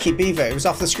 Sneaky beaver. It was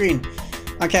off the screen.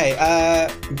 Okay,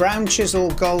 brown chisel,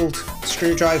 gold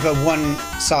screwdriver,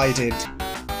 one-sided.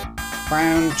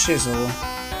 Brown chisel.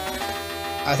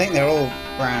 I think they're all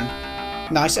brown.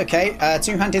 Nice, okay.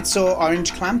 Two-handed saw,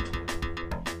 orange clamp.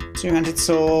 Two-handed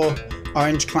saw,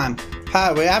 orange clamp.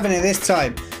 Ah, we're having it this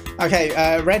time. Okay,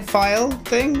 red file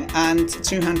thing and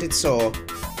two-handed saw.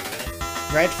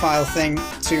 Red file thing,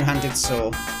 two-handed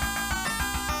saw.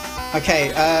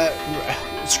 Okay,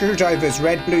 screwdrivers,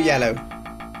 red, blue, yellow.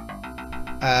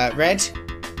 Red.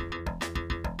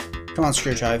 Come on,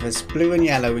 screwdrivers. Blue and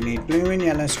yellow we need. Blue and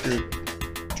yellow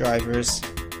screwdrivers.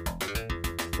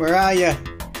 Where are you?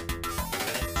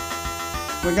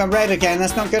 We got red again.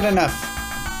 That's not good enough.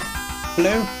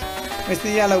 Blue. Where's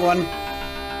the yellow one?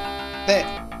 There.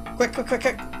 Quick, quick, quick,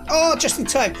 quick. Oh, just in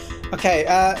time. Okay,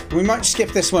 we might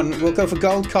skip this one. We'll go for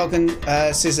gold cog and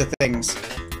scissor things.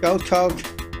 Gold cog.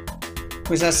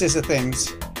 Where's our scissor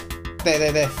things?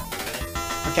 There.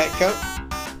 Okay, go.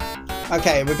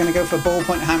 Okay, we're going to go for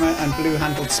ballpoint hammer and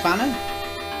blue-handled spanner.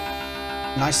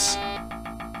 Nice.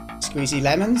 Squeezy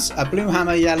lemons. A blue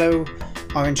hammer, yellow,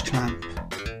 orange clamp.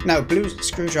 No, blue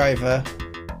screwdriver.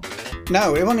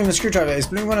 No, it wasn't even a screwdriver. It was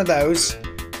blue one of those.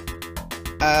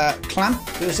 Clamp.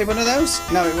 Was it one of those?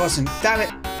 No, it wasn't. Damn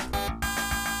it.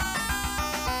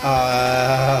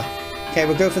 Okay,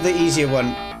 we'll go for the easier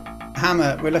one.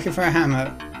 Hammer. We're looking for a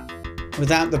hammer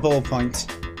without the ballpoint.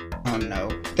 Oh no.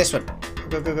 This one.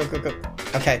 Go.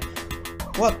 Okay.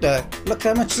 What the? Look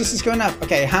how much this is going up.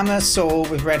 Okay, hammer, saw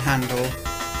with red handle.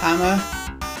 Hammer.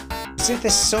 Is it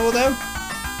this saw though?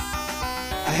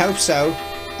 I hope so.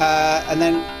 And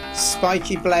then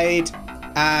spiky blade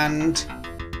and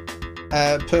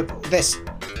purple. This.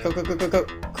 Go.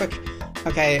 Quick.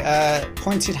 Okay,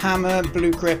 pointed hammer,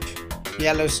 blue grip,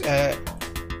 yellow.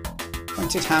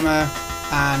 Pointed hammer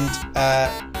and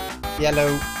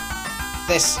yellow.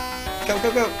 This. Go.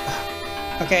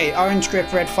 Okay, orange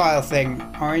grip, red file thing.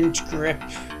 Orange grip,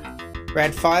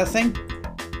 red file thing.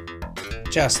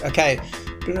 Just, okay.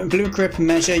 Blue grip,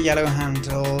 measure, yellow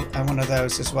handle. One of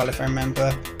those as well, if I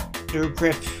remember. Blue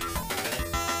grip.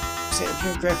 Is it a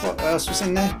blue grip? What else was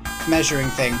in there? Measuring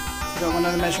thing. You got one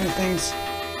of the measuring things?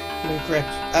 Blue grip.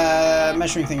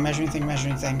 Measuring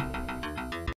thing.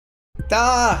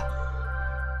 Ah!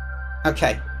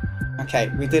 Okay,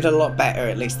 we did a lot better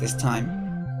at least this time.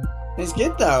 It's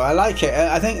good though, I like it.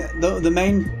 I think the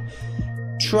main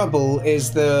trouble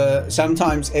is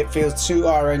sometimes it feels too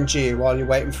RNG while you're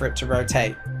waiting for it to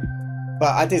rotate.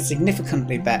 But I did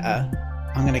significantly better.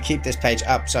 I'm going to keep this page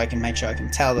up so I can make sure I can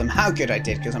tell them how good I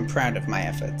did because I'm proud of my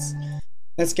efforts.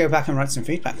 Let's go back and write some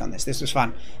feedback on this. This was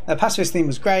fun. The pacifist theme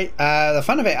was great. The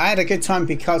fun of it, I had a good time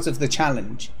because of the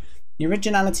challenge. The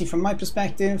originality from my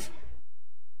perspective,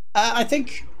 I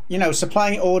think, you know,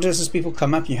 supplying orders as people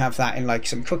come up, you have that in like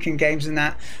some cooking games and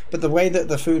that, but the way that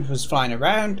the food was flying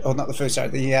around, or not the food, sorry,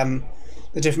 the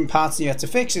different parts that you had to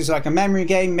fix is like a memory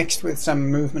game mixed with some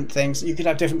movement things. You could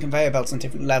have different conveyor belts on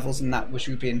different levels and that, which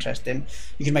would be interesting.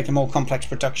 You could make a more complex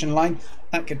production line.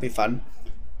 That could be fun.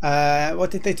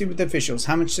 What did they do with the visuals?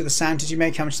 How much of the sound did you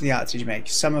make? How much of the art did you make?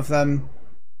 Some of them,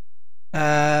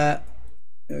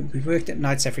 we worked at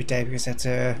nights every day because we had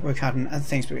to work hard on other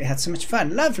things, but we had so much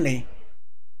fun. Lovely.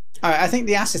 Alright, I think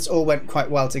the assets all went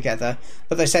quite well together,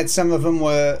 but they said some of them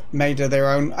were made of their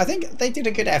own. I think they did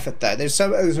a good effort there. There's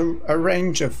a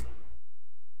range of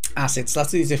assets, lots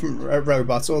of these different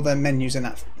robots, all their menus and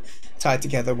that tied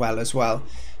together well as well.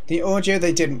 The audio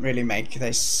they didn't really make,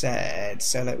 they said,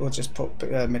 so we'll just put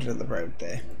middle of the road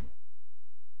there.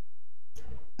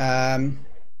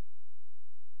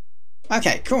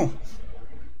 Okay, cool.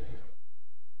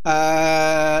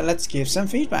 Let's give some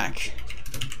feedback.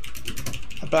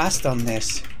 A blast on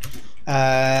this.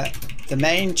 The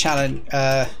main challenge,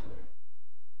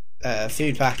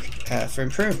 feedback for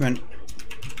improvement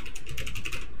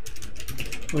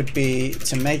would be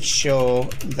to make sure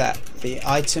that the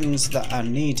items that are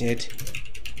needed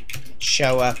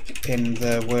show up in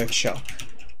the workshop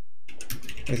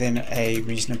within a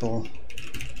reasonable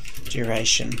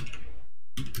duration.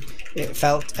 It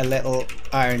felt a little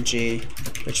RNG,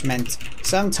 which meant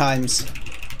sometimes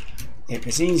it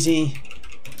was easy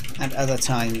and other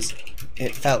times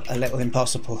it felt a little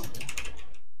impossible.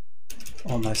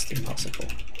 Almost impossible.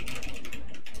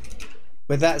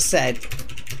 With that said,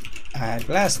 I had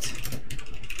blast.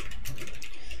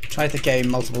 Tried the game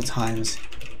multiple times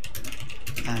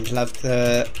and loved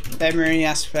the memory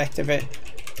aspect of it,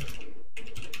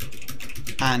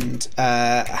 and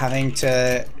having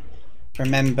to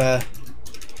remember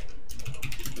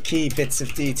key bits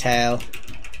of detail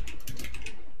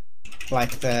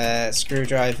like the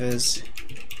screwdrivers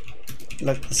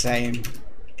look the same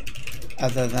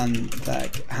other than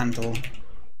the handle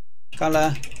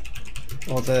color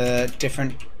or the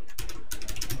different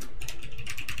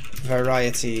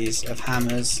varieties of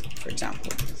hammers, for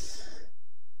example.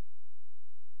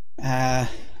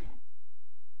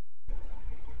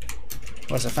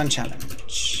 Was a fun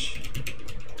challenge.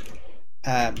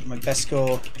 My best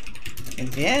score in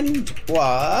the end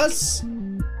was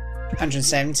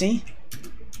 170,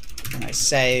 and I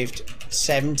saved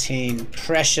 17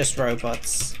 precious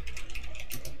robots.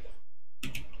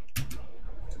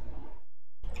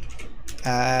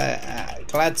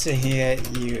 Glad to hear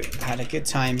you had a good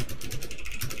time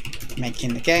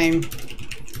making the game.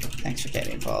 Thanks for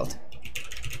getting involved.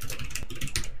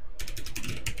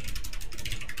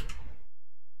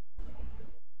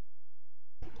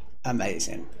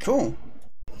 Amazing. Cool.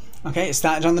 Okay, it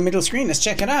started on the middle screen. Let's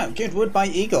check it out. Good wood by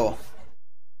Egor.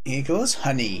 Egor's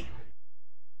Honey.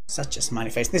 Such a smiley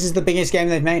face. This is the biggest game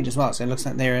they've made as well, so it looks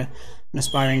like they're an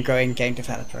aspiring, growing game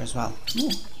developer as well.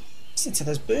 Ooh, listen to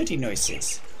those birdie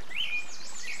noises.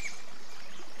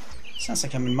 Sounds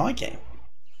like I'm in my game.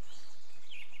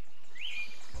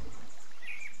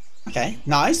 Okay,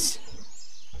 nice.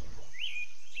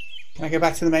 Can I go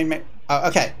back to the main Oh,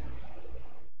 okay.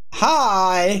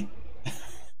 Hi!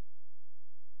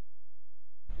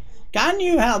 Can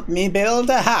you help me build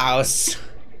a house?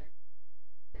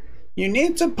 You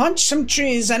need to punch some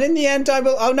trees and in the end I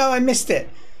will... Oh no, I missed it.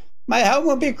 My home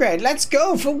will be great. Let's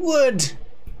go for wood.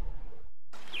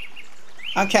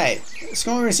 Okay,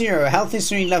 score is 0. Health is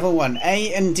 3, level 1.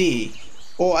 A and D.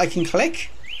 Or I can click.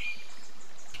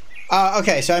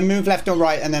 Okay, so I move left or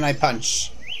right and then I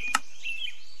punch.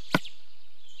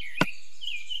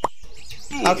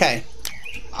 Okay.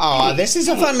 Oh, this is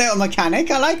a fun little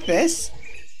mechanic. I like this.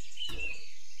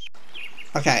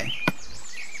 Okay.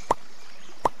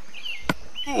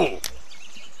 It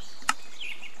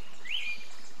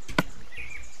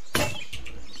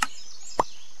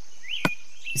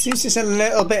seems there's a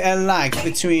little bit of lag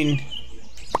between...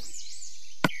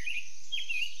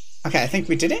 Okay, I think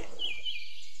we did it.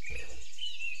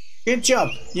 Good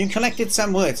job. You collected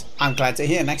some wood. I'm glad to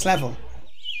hear. Next level.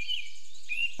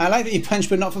 I like that you punch,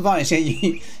 but not for violence. Yeah,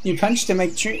 you punch to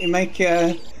make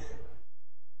a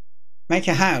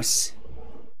house.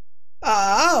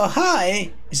 Oh,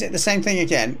 hi. Is it the same thing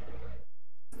again?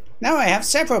 Now I have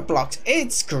several blocks.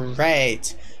 It's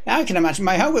great. Now I can imagine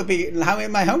how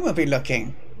my home will be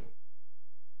looking.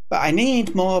 But I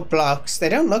need more blocks. They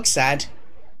don't look sad.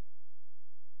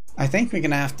 I think we're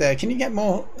gonna have to. Can you get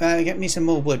more? Get me some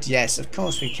more wood? Yes, of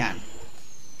course we can.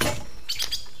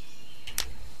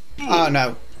 Oh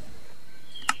no.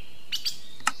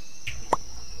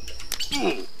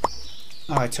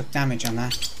 Oh, I took damage on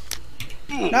that.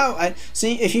 No,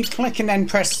 see, if you click and then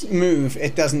press move,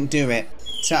 it doesn't do it.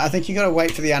 So I think you got to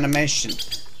wait for the animation.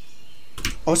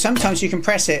 Or sometimes you can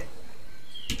press it.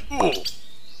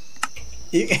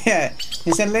 Yeah,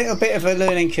 there's a little bit of a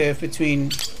learning curve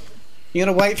between... You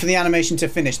got to wait for the animation to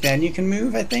finish, then you can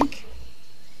move, I think.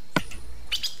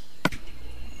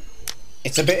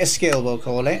 It's a bit of skill, we'll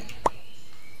call it.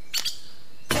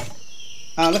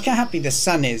 Oh, look how happy the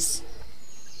sun is.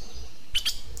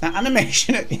 That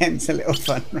animation at the end's a little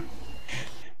fun.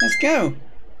 Let's go.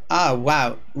 Oh,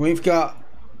 wow. We've got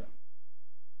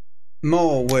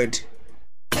more wood.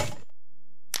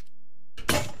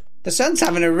 The sun's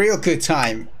having a real good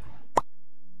time.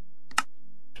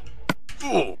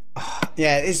 Oh,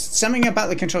 yeah, it's something about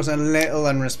the controls a little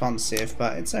unresponsive,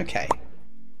 but it's okay.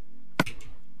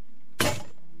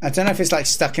 I don't know if it's like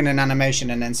stuck in an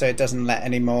animation and then so it doesn't let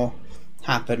any more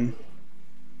happen.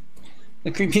 The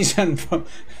creepy sun from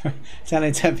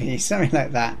Teletubbies, something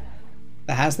like that.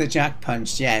 The Has the Jack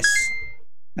punched? Yes.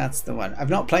 That's the one.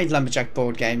 I've not played Lumberjack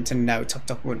board game to know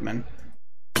Top Woodman.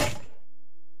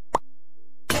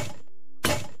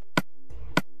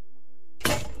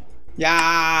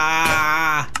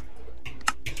 Yeah.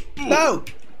 No!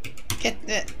 Get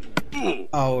it.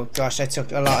 Oh gosh, I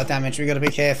took a lot of damage. We gotta be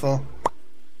careful.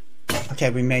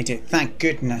 Okay, we made it. Thank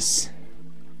goodness.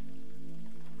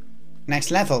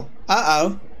 Next level.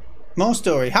 Uh-oh. More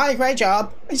story. Hi, great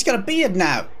job. He's got a beard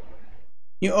now.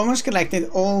 You almost collected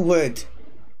all wood.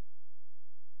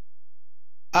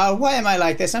 Oh, why am I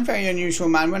like this? I'm a very unusual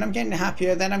man. When I'm getting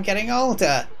happier, then I'm getting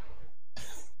older.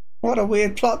 What a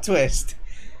weird plot twist.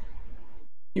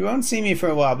 You won't see me for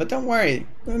a while, but don't worry.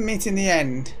 We'll meet in the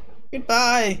end.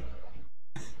 Goodbye.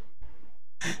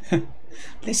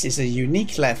 This is a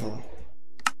unique level.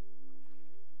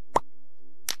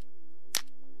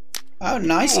 Oh,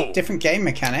 nice. Different game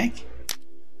mechanic.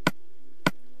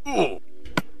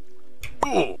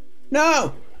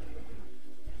 No!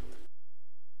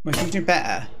 We can do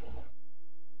better.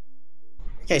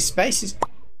 Okay, space is...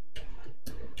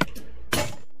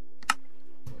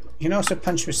 You can also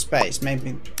punch with space.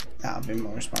 Maybe that'll be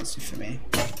more responsive for me.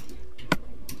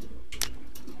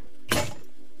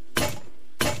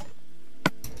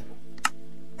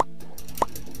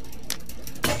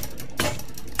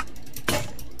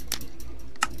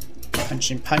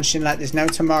 Punching like there's no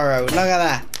tomorrow. Look at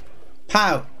that.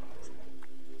 Pow.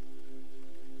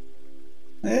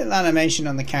 The little animation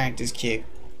on the character's cute.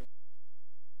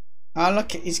 Oh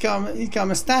look, he's got a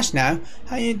moustache now.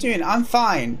 How you doing? I'm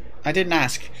fine. I didn't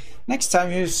ask. Next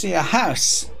time you'll see a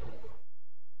house.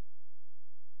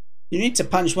 You need to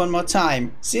punch one more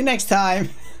time. See you next time.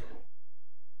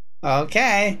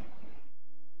 Okay.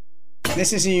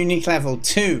 This is a unique level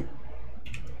 2.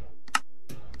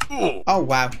 Oh,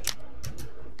 wow.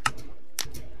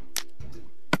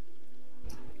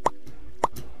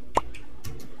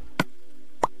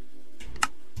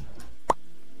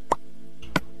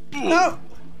 No!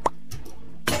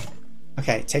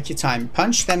 Okay, take your time.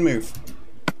 Punch, then move.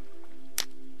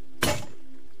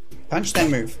 Punch,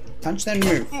 then move. Punch, then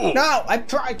move. No! I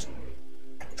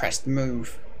pressed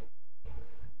move.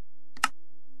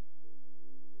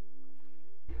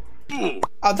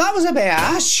 Oh, that was a bit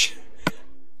harsh.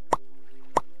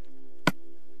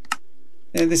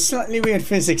 Yeah, there's slightly weird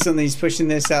physics on these pushing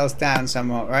themselves down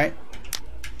somewhat, right?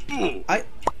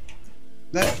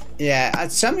 Yeah,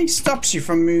 something stops you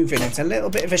from moving. It's a little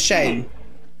bit of a shame.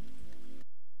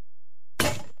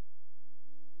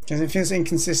 Because it feels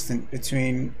inconsistent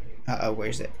between... Uh-oh,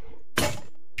 where's it?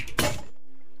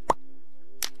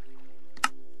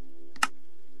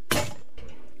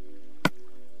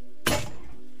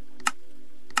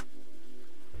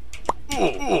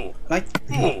 Like...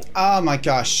 Oh my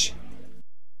gosh.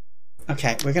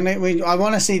 Okay, I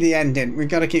want to see the ending. We've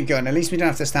got to keep going. At least we don't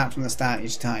have to start from the start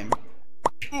each time.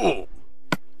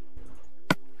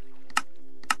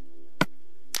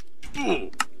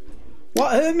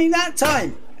 What hurt me that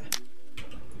time?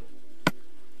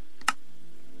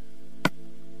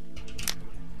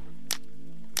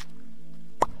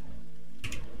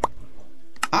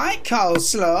 Hi,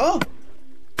 Coleslaw.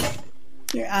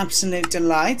 You absolute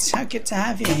delight. How good to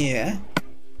have you here.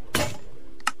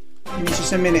 Give me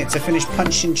just a minute to finish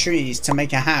punching trees to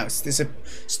make a house. There's a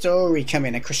story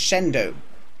coming, a crescendo.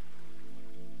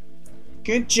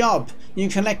 Good job. You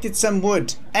collected some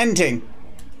wood. Ending.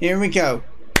 Here we go.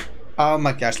 Oh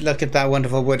my gosh, look at that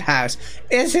wonderful wood house.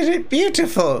 Isn't it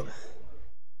beautiful?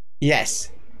 Yes.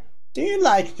 Do you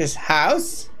like this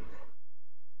house?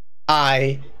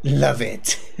 I love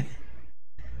it.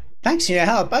 Thanks for your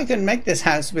help. I couldn't make this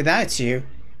house without you.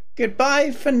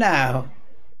 Goodbye for now.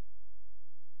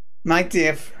 My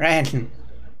dear friend.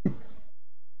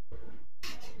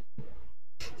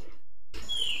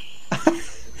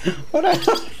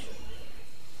 What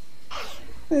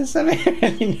there's something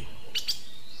really...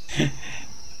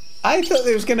 I thought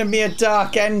there was going to be a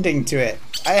dark ending to it.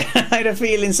 I had a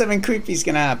feeling something creepy is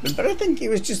going to happen, but I think it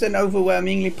was just an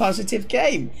overwhelmingly positive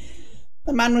game.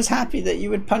 The man was happy that you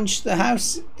would punch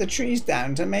the trees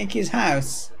down to make his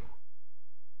house.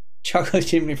 Chocolate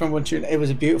chimney from one tree. It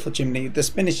was a beautiful chimney. The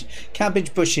spinach,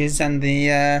 cabbage bushes, and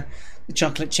the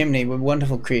chocolate chimney were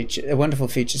wonderful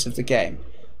features of the game.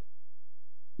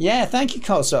 Yeah, thank you,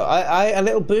 Coleslaw. A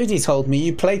little birdie told me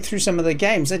you played through some of the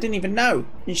games. I didn't even know.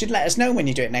 You should let us know when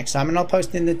you do it next time, and I'll post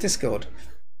it in the Discord.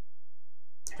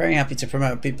 Very happy to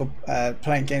promote people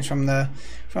playing games from the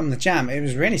jam. It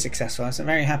was really successful. I was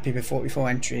very happy with 44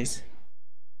 entries.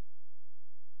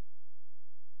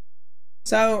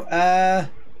 So, kind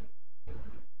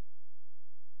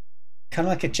of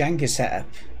like a Jenga setup.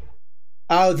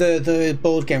 Oh, the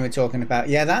board game we're talking about.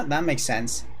 Yeah, that makes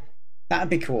sense. That'd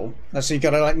be cool. So you got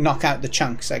to like knock out the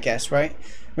chunks, I guess, right?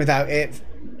 Without it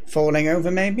falling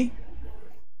over, maybe.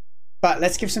 But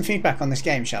let's give some feedback on this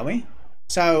game, shall we?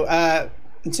 So,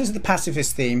 in terms of the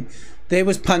pacifist theme, there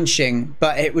was punching,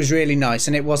 but it was really nice,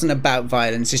 and it wasn't about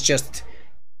violence. It's just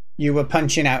you were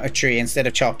punching out a tree instead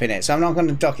of chopping it. So I'm not going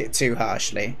to dock it too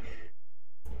harshly.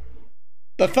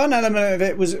 The fun element of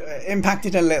it was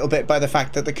impacted a little bit by the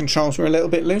fact that the controls were a little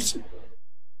bit loose.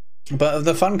 But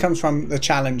the fun comes from the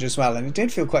challenge as well, and it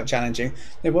did feel quite challenging.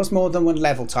 There was more than one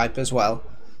level type as well.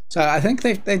 So I think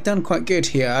they've done quite good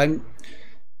here.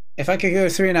 If I could go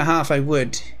 3.5, I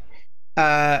would.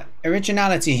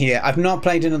 Originality here. I've not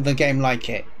played another game like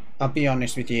it. I'll be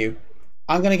honest with you.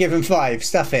 I'm going to give him 5.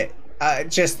 Stuff it.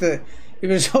 It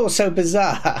was all so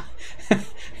bizarre.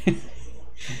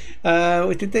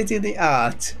 Did they do the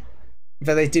art?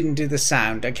 But they didn't do the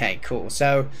sound. Okay, cool.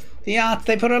 So the art,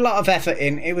 they put a lot of effort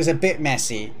in. It was a bit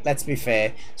messy, let's be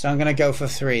fair. So I'm going to go for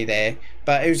 3 there.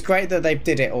 But it was great that they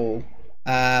did it all.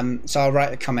 So I'll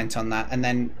write a comment on that, and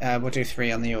then we'll do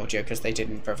 3 on the audio because they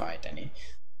didn't provide any.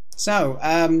 So,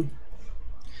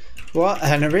 what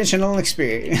an original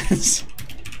experience.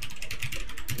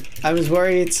 I was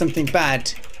worried something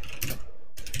bad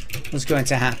was going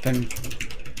to happen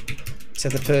to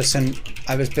the person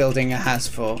I was building a house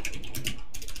for.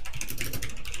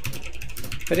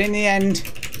 But in the end,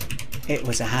 it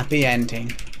was a happy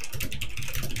ending.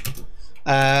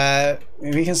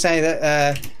 We can say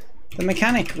that the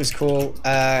mechanic was cool,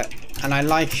 and I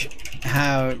like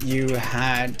how you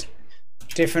had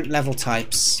different level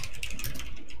types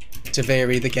to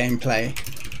vary the gameplay.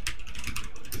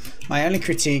 My only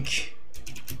critique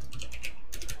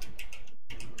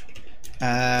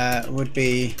would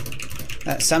be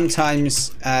that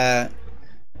sometimes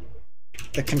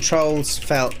the controls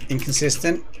felt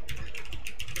inconsistent.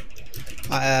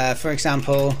 For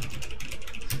example,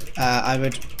 I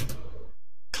would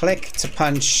click to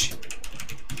punch,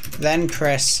 then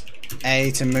press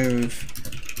A to move,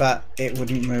 but it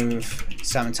wouldn't move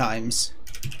sometimes,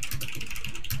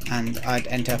 and I'd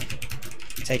end up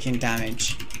taking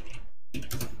damage.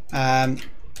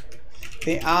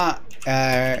 The art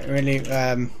really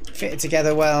fitted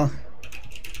together well,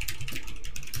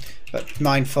 but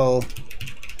mindful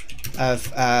of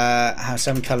how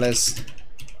some colours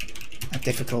are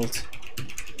difficult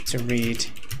to read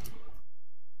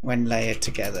when layered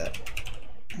together,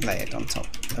 layered on top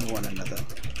of one another.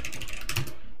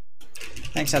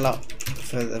 Thanks a lot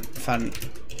for the fun,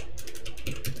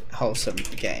 wholesome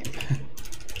game.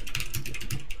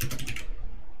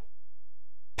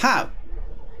 Pow!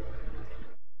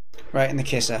 Right in the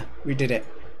kisser. We did it.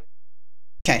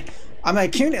 Okay. I'm a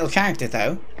cute little character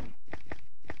though.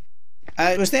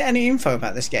 Was there any info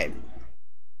about this game?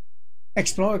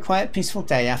 Explore a quiet, peaceful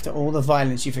day after all the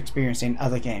violence you've experienced in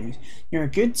other games. You're a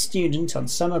good student on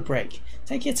summer break.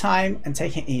 Take your time and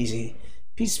take it easy.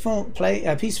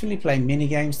 Peacefully play mini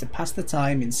games to pass the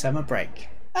time in summer break.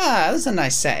 Ah, that's a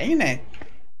nice setting, isn't it?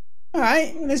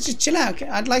 Alright, let's just chill out.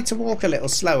 I'd like to walk a little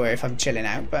slower if I'm chilling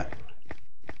out, but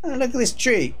look at this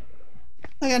tree.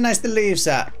 Look how nice the leaves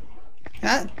are.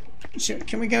 Huh?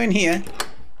 Can we go in here?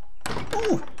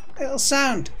 Oh, little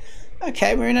sound.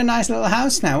 Okay, we're in a nice little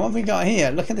house now. What have we got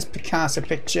here? Look at this Picasso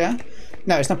picture.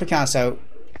 No, it's not Picasso.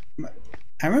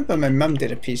 I remember my mum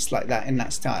did a piece like that in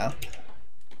that style.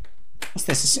 What's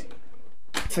this?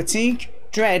 Fatigue,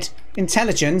 dread,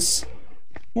 intelligence.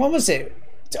 What was it?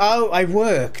 Oh, I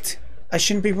worked. I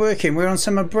shouldn't be working. We're on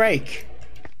summer break.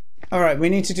 Alright, we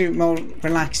need to do more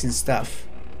relaxing stuff.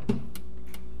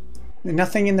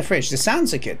 Nothing in the fridge. The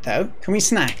sounds are good though. Can we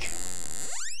snack?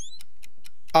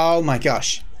 Oh my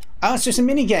gosh. Oh, it's just a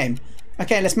mini game.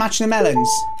 Okay, let's match the melons.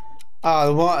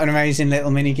 Oh, what an amazing little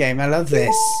mini game. I love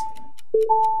this.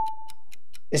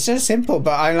 It's so simple,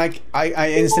 but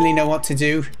I instantly know what to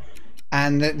do.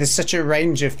 And there's such a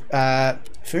range of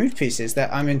food pieces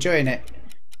that I'm enjoying it.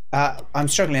 I'm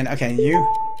struggling. Okay, you.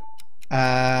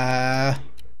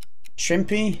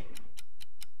 Shrimpy.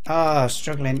 Oh,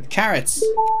 struggling. Carrots.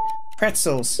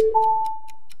 Pretzels.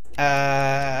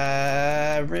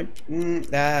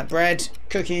 Bread.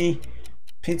 Cookie.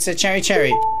 Pizza.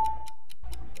 Cherry.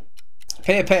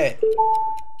 Pear.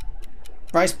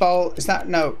 Rice bowl. Is that?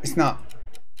 No, it's not.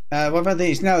 What about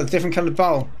these? No, different coloured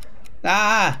bowl.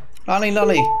 Ah!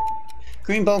 Lolly.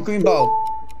 Green bowl.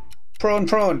 Prawn.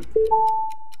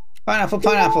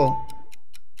 Pineapple.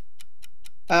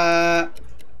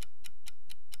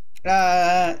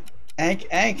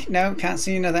 Egg. No, can't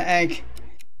see another egg.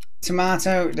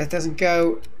 Tomato. That doesn't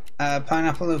go.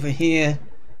 Pineapple over here.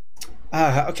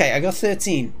 Okay, I got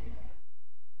 13.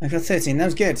 That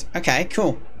was good. Okay,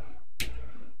 cool.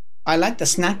 I like the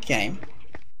snack game.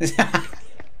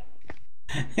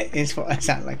 It's what I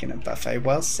sound like in a buffet.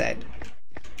 Well said.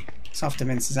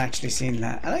 Softermints has actually seen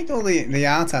that. I like all the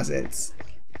art as it's.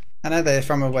 I know they're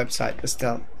from a website, but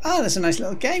still. Oh, there's a nice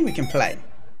little game we can play.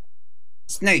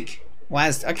 Snake.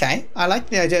 Waz. Okay. I like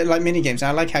the idea, like mini games.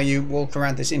 I like how you walk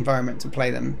around this environment to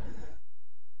play them.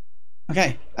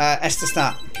 Okay. S to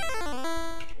start.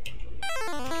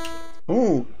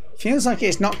 Ooh. Feels like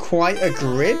it's not quite a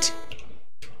grid.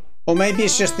 Or maybe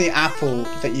it's just the apple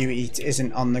that you eat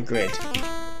isn't on the grid.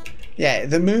 Yeah,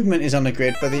 the movement is on the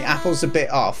grid, but the apple's a bit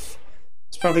off.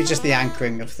 It's probably just the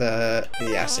anchoring of the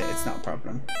asset. It's not a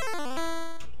problem.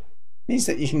 Means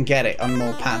that you can get it on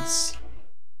more paths.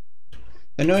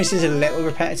 The noise is a little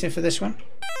repetitive for this one.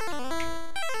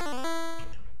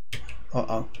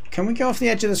 Uh-oh. Can we go off the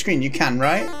edge of the screen? You can,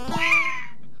 right?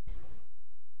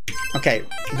 Okay,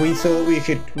 we thought we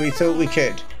could.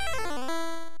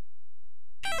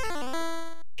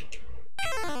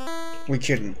 We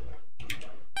couldn't.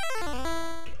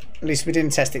 At least we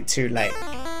didn't test it too late.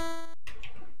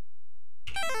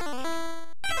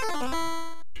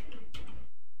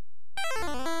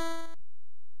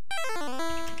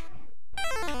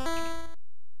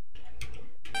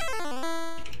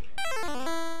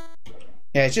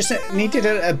 Yeah, it just needed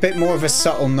a bit more of a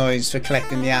subtle noise for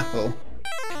collecting the apple.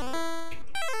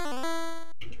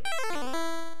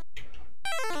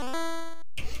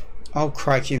 Oh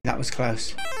crikey, that was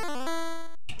close.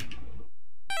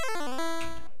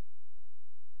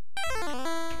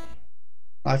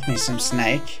 Like me some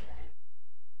snake.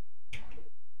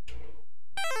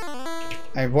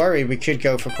 I worry we could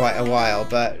go for quite a while,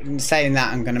 but saying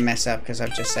that I'm going to mess up because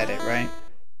I've just said it, right?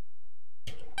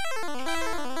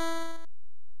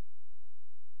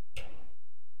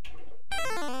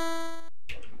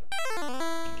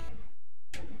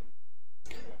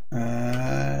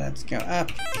 Go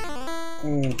up.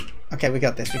 Ooh. Okay, we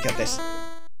got this. We got this.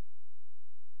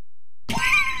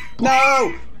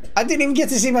 No! I didn't even get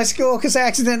to see my score because I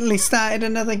accidentally started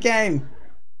another game.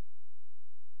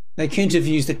 They could have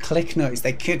used a click noise.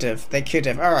 They could have. They could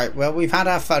have. Alright, well, we've had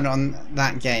our fun on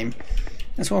that game.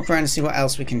 Let's walk around and see what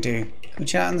else we can do. Can we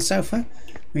chill out on the sofa?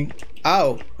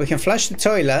 Oh, we can flush the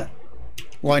toilet.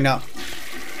 Why not?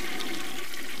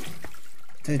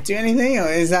 Did it do anything? Or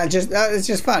is that just... Oh, it's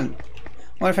just fun.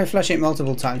 What if I flush it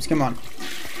multiple times? Come on.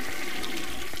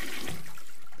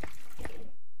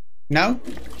 No?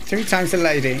 3 times the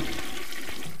lady.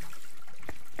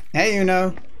 Hey, you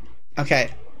know. Okay.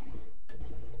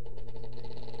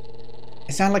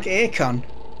 It sounds like aircon.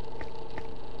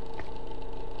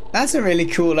 That's a really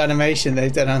cool animation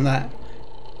they've done on that.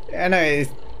 I know it's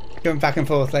going back and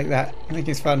forth like that. I think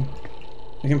it's fun.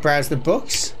 We can browse the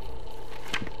books.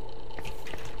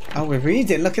 Oh, we're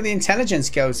reading. Look at the intelligence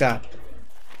goes up.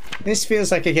 This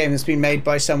feels like a game that's been made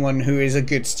by someone who is a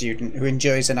good student, who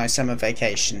enjoys a nice summer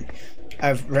vacation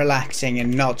of relaxing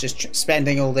and not just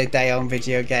spending all their day on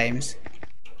video games.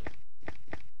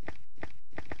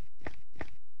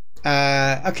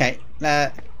 Okay.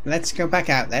 Let's go back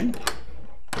out then.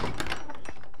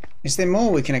 Is there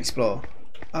more we can explore?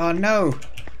 Oh no!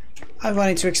 I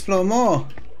wanted to explore more.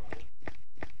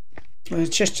 We'll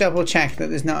just double check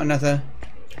that there's not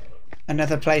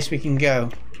another place we can go.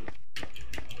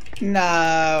 No,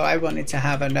 I wanted to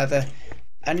have another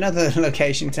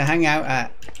location to hang out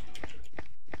at.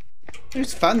 It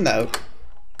was fun though.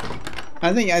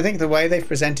 I think the way they've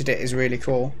presented it is really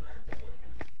cool.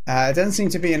 There doesn't seem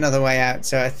to be another way out,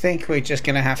 so I think we're just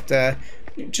gonna have to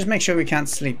just make sure we can't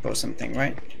sleep or something,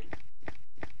 right?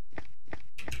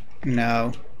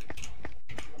 No.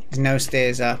 There's no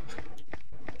stairs up.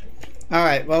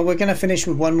 Alright, well, we're gonna finish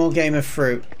with one more game of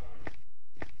fruit.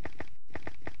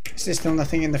 Is there still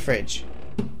nothing in the fridge?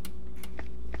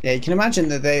 Yeah, you can imagine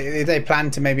that they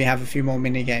plan to maybe have a few more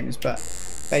mini games, but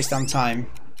based on time.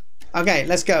 Okay,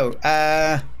 let's go.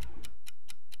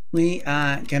 We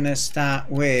are gonna start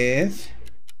with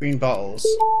green bottles,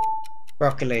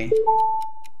 broccoli,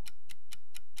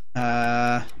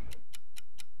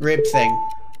 rib thing,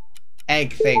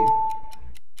 egg thing,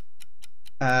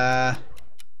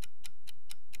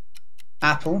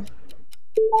 apple,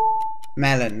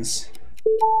 melons,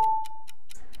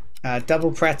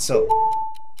 double pretzel,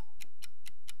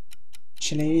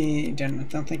 chili. Don't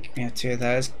think we have 2 of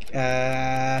those.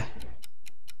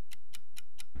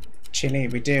 Chili,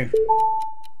 we do.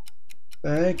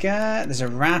 Burger. There's a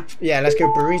wrap. Yeah, let's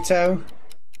go burrito.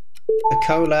 The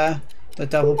cola, the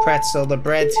double pretzel, the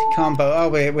bread combo. Oh,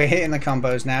 we're hitting the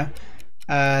combos now.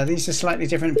 These are slightly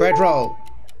different. Bread roll.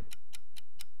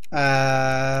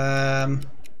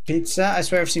 Pizza. I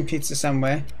swear I've seen pizza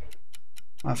somewhere.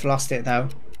 I've lost it though.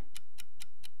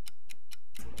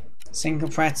 Single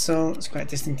pretzel. It's quite a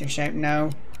distinctive shape.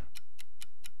 No.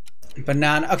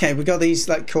 Banana. Okay, we got these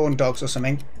like corn dogs or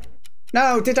something.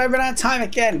 No, did I run out of time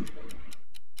again?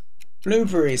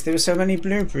 Blueberries. There were so many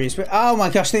blueberries. Oh my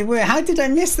gosh, they were. How did I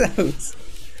miss those?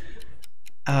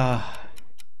 Ah,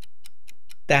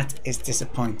 that is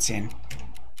disappointing.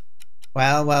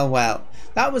 Well, well, well.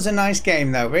 That was a nice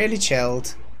game though. Really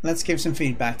chilled. Let's give some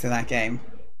feedback to that game.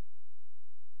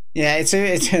 Yeah,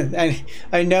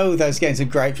 I know those games are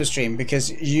great for stream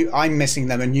because I'm missing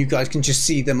them and you guys can just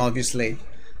see them obviously.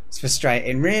 It's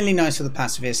frustrating. Really nice for the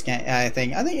Pacifist thing. I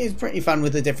think it's pretty fun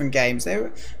with the different games. They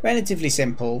were relatively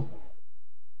simple.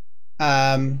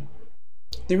 The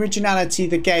originality,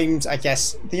 the games, I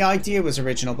guess, the idea was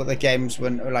original, but the games were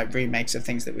like remakes of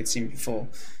things that we'd seen before.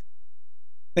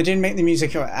 They didn't make the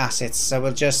music or assets, so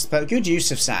we'll just, but good use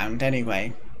of sound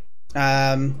anyway.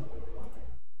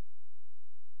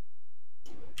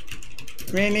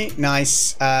 Really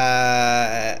nice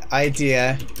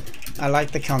idea. I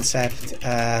like the concept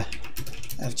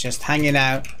of just hanging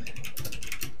out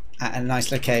at a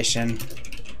nice location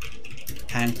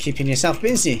and keeping yourself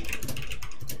busy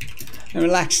and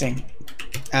relaxing.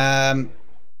 I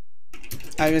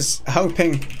was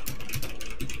hoping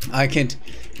I could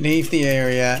leave the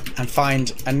area and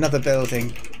find another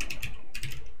building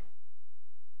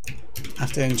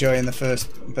after enjoying the first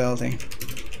building.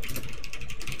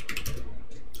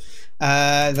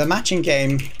 The matching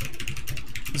game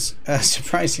was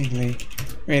surprisingly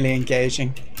really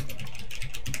engaging.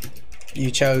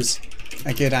 You chose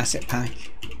a good asset pack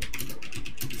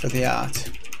for the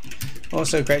art.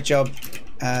 Also, great job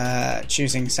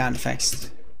choosing sound effects.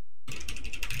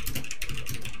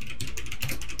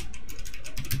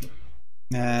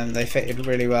 They fitted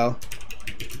really well.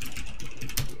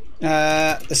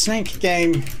 The snake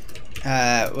game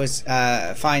was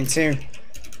fine too.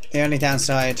 The only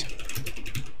downside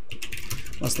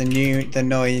was the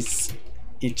noise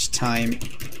each time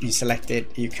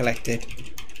you collected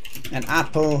an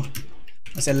apple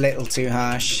was a little too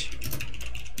harsh.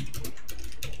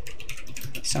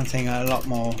 Something a lot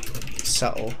more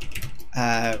subtle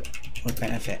would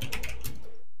benefit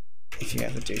if you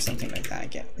ever do something like that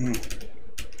again.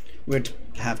 Would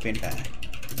have been better.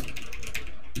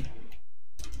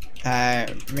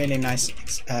 Really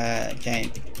nice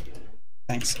game.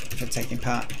 Thanks for taking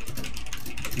part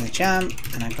in the jam,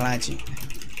 and I'm glad you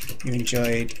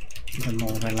enjoyed the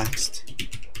more relaxed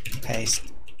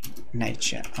paced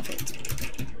nature of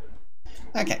it.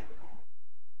 Okay.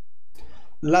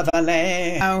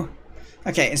 Lovely. Now,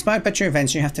 okay, inspired by true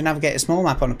events, you have to navigate a small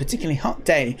map on a particularly hot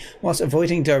day whilst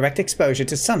avoiding direct exposure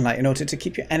to sunlight in order to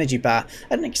keep your energy bar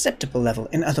at an acceptable level.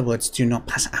 In other words, do not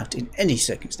pass out in any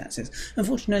circumstances.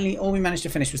 Unfortunately, all we managed to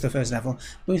finish was the first level,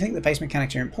 but we think the base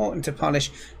mechanics are important to polish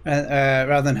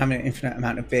rather than having an infinite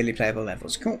amount of barely playable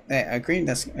levels. Cool, I agree,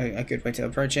 that's a good way to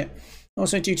approach it.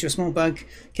 Also, due to a small bug,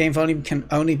 game volume can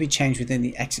only be changed within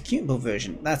the executable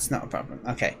version. That's not a problem.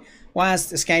 Okay,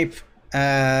 whilst escape...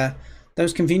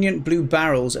 those convenient blue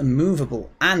barrels are movable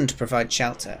and provide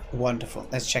shelter. Wonderful.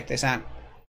 Let's check this out.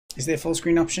 Is there a full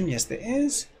screen option? Yes, there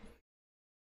is.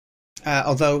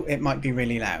 Although it might be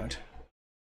really loud.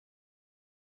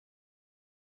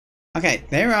 Okay,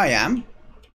 there I am.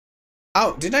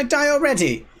 Oh, did I die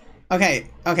already? Okay.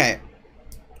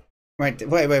 Wait.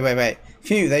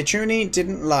 Phew, they truly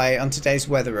didn't lie on today's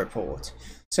weather report.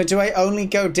 So do I only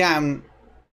go down...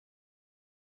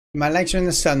 My legs are in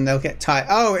the sun, they'll get tired.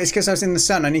 Oh, it's because I was in the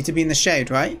sun. I need to be in the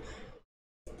shade, right?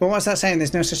 But what's that saying?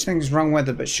 There's no such thing as wrong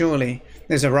weather, but surely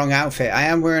there's a wrong outfit. I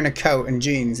am wearing a coat and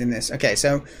jeans in this. Okay,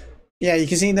 so, yeah, you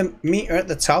can see the meter at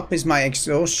the top is my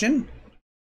exhaustion.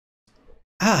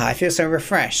 Ah, I feel so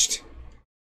refreshed.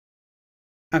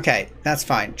 Okay, that's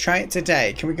fine. Try it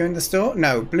today. Can we go in the store?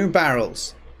 No, blue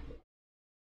barrels.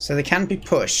 So they can be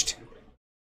pushed.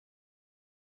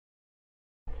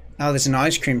 Oh, there's an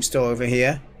ice cream store over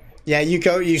here. Yeah,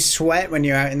 you sweat when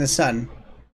you're out in the sun.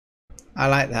 I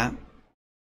like that.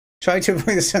 Try to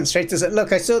avoid the sun straight to the sun.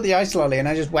 Look, I saw the ice lolly and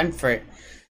I just went for it.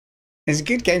 It's a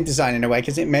good game design in a way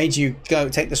because it made you go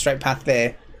take the straight path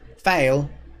there, fail,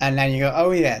 and then you go, oh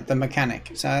yeah, the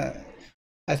mechanic. So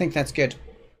I think that's good.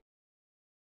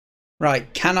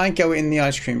 Right, can I go in the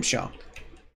ice cream shop?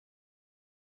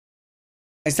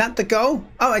 Is that the goal?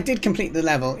 Oh, I did complete the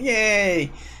level.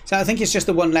 Yay! So I think it's just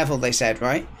the one level they said,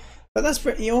 right? But that's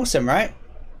pretty awesome, right?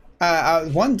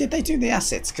 Did they do the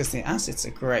assets? Because the assets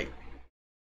are great.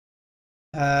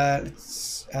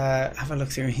 Let's have a look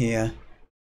through here.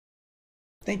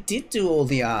 They did do all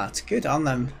the art. Good on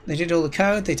them. They did all the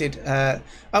code. They did... oh,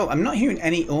 I'm not hearing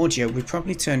any audio. We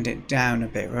probably turned it down a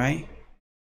bit, right?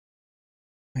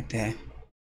 Right there.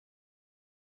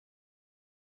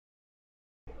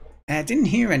 I didn't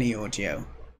hear any audio.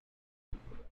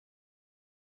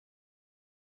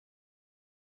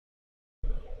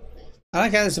 I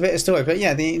like how there's a bit of story, but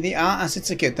yeah, the art assets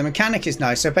are good. The mechanic is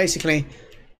nice. So basically,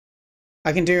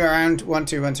 I can do around 1,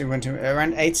 2, 1, 2, 1, 2,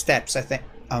 around 8 steps, I think.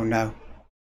 Oh no.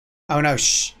 Oh no,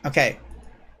 shh. Okay.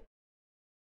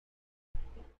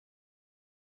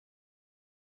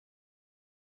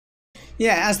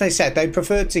 Yeah, as they said, they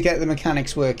preferred to get the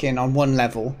mechanics working on one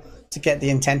level to get the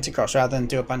intent across rather than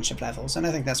do a bunch of levels, and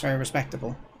I think that's very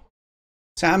respectable.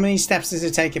 So how many steps does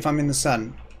it take if I'm in the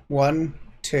sun? 1,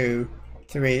 2,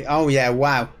 3. Oh yeah,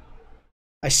 wow.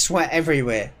 I sweat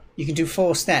everywhere. You can do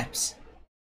 4 steps.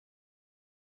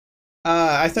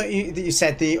 I thought you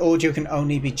said the audio can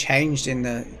only be changed in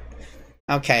the...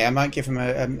 Okay, I might give them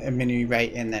a mini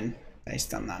rating then,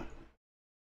 based on that.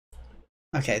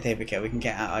 Okay, there we go. We can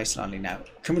get out ice lolly now.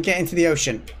 Can we get into the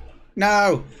ocean?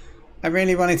 No! I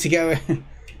really wanted to go...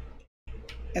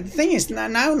 And the thing is,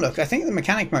 now look, I think the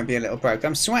mechanic might be a little broke.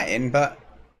 I'm sweating, but...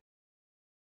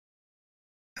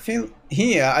 I feel...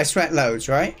 Here, I sweat loads,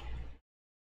 right?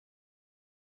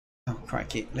 Oh,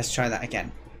 crikey. Let's try that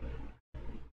again.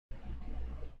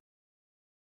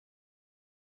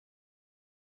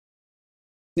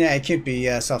 Yeah, it could be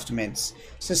soft mints.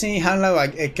 So see how low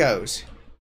it goes.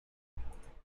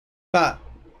 But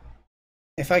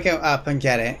if I go up and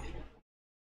get it,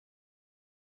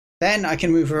 then I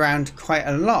can move around quite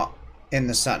a lot in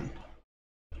the sun.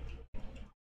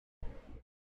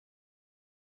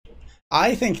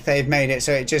 I think they've made it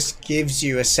so it just gives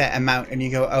you a set amount and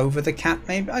you go over the cap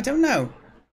maybe. I don't know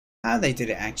how they did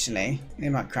it actually. It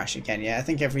might crash again. Yeah, I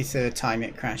think every 3rd time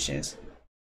it crashes.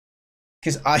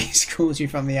 Because ice cools you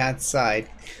from the outside.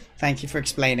 Thank you for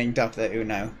explaining, Dr.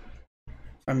 Uno.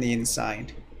 From the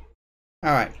inside.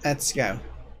 Alright, let's go.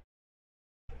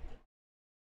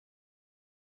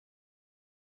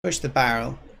 Push the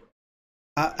barrel.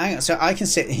 Hang on, so I can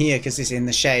sit here because it's in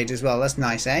the shade as well. That's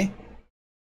nice, eh?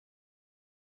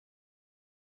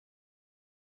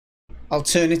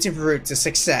 Alternative route to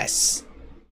success.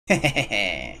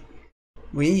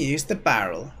 We use the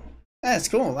barrel. That's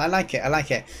cool. I like it. I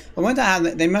like it. I wonder how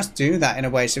they must do that in a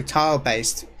way. So tile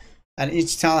based, and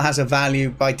each tile has a value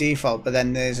by default, but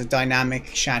then there's a dynamic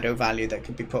shadow value that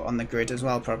could be put on the grid as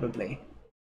well, probably.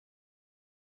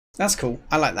 That's cool.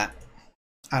 I like that.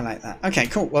 I like that. Okay,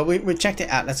 cool. Well, we checked it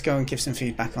out. Let's go and give some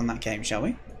feedback on that game, shall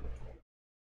we?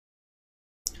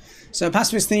 So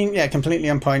pacifist theme, yeah, completely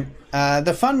on point.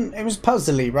 The fun, it was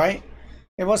puzzly, right?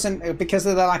 It wasn't, because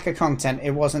of the lack of content,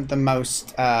 it wasn't the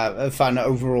most fun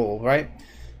overall, right?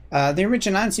 The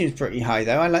originality was pretty high,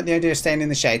 though. I like the idea of staying in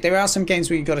the shade. There are some games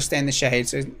where you've got to stay in the shade,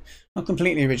 so it's not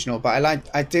completely original, but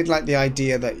I did like the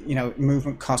idea that, you know,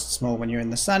 movement costs more when you're in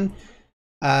the sun.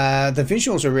 The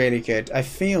visuals are really good. I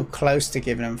feel close to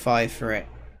giving them 5 for it,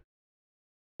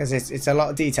 because it's a lot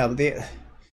of detail, but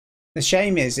the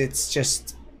shame is it's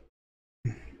just...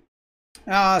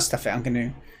 stuff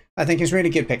it. I think it's really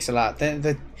good pixel art.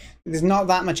 There's not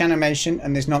that much animation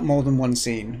and there's not more than one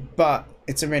scene, but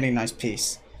it's a really nice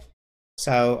piece.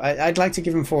 So I'd like to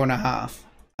give him 4.5.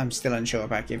 I'm still unsure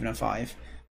about giving a 5.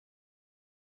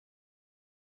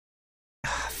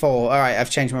 4. All right,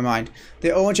 I've changed my mind.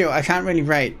 The audio I can't really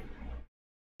rate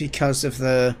because of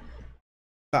but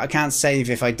I can't save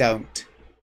if I don't.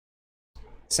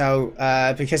 So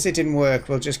because it didn't work,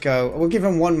 we'll give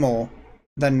him 1 more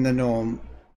than the norm,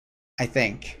 I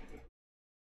think.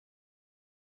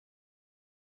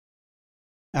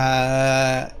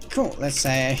 Cool. Let's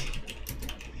say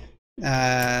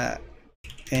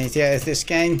this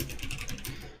game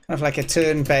kind of like a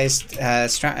turn-based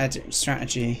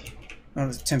strategy.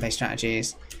 Well, turn-based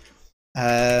strategies.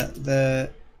 The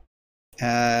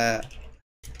kind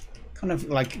of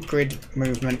like grid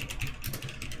movement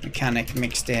mechanic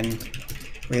mixed in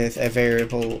with a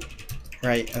variable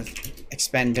rate of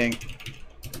expending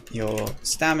your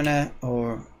stamina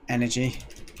or energy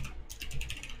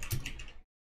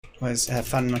was a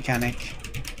fun mechanic.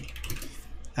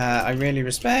 I really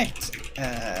respect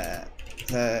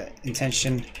the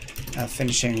intention of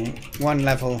finishing 1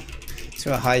 level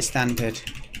to a high standard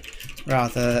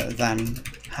rather than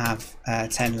have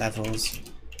 10 levels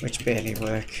which barely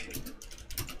work.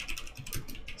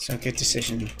 So good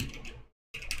decision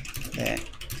there.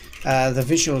 The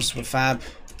visuals were fab.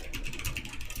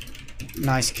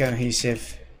 Nice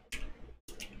cohesive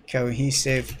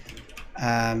pixel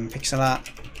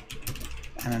art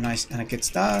and a good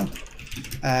style.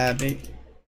 It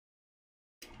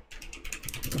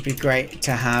would be great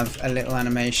to have a little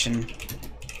animation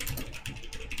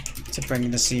to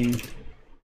bring the scene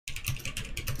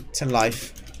to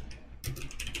life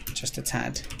just a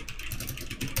tad.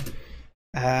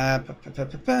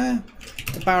 The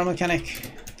barrel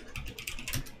mechanic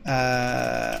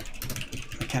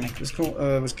was cool,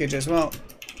 was good as well.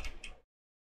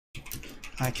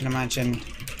 I can imagine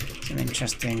some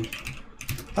interesting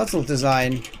puzzle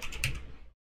design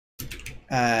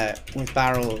with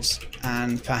barrels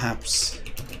and perhaps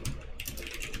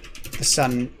the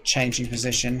sun changing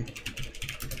position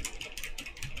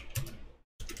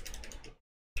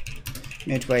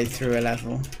midway through a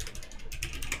level.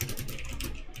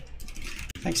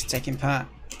 Thanks for taking part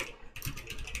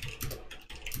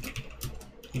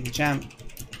in the jam.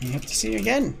 We hope to see you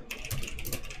again.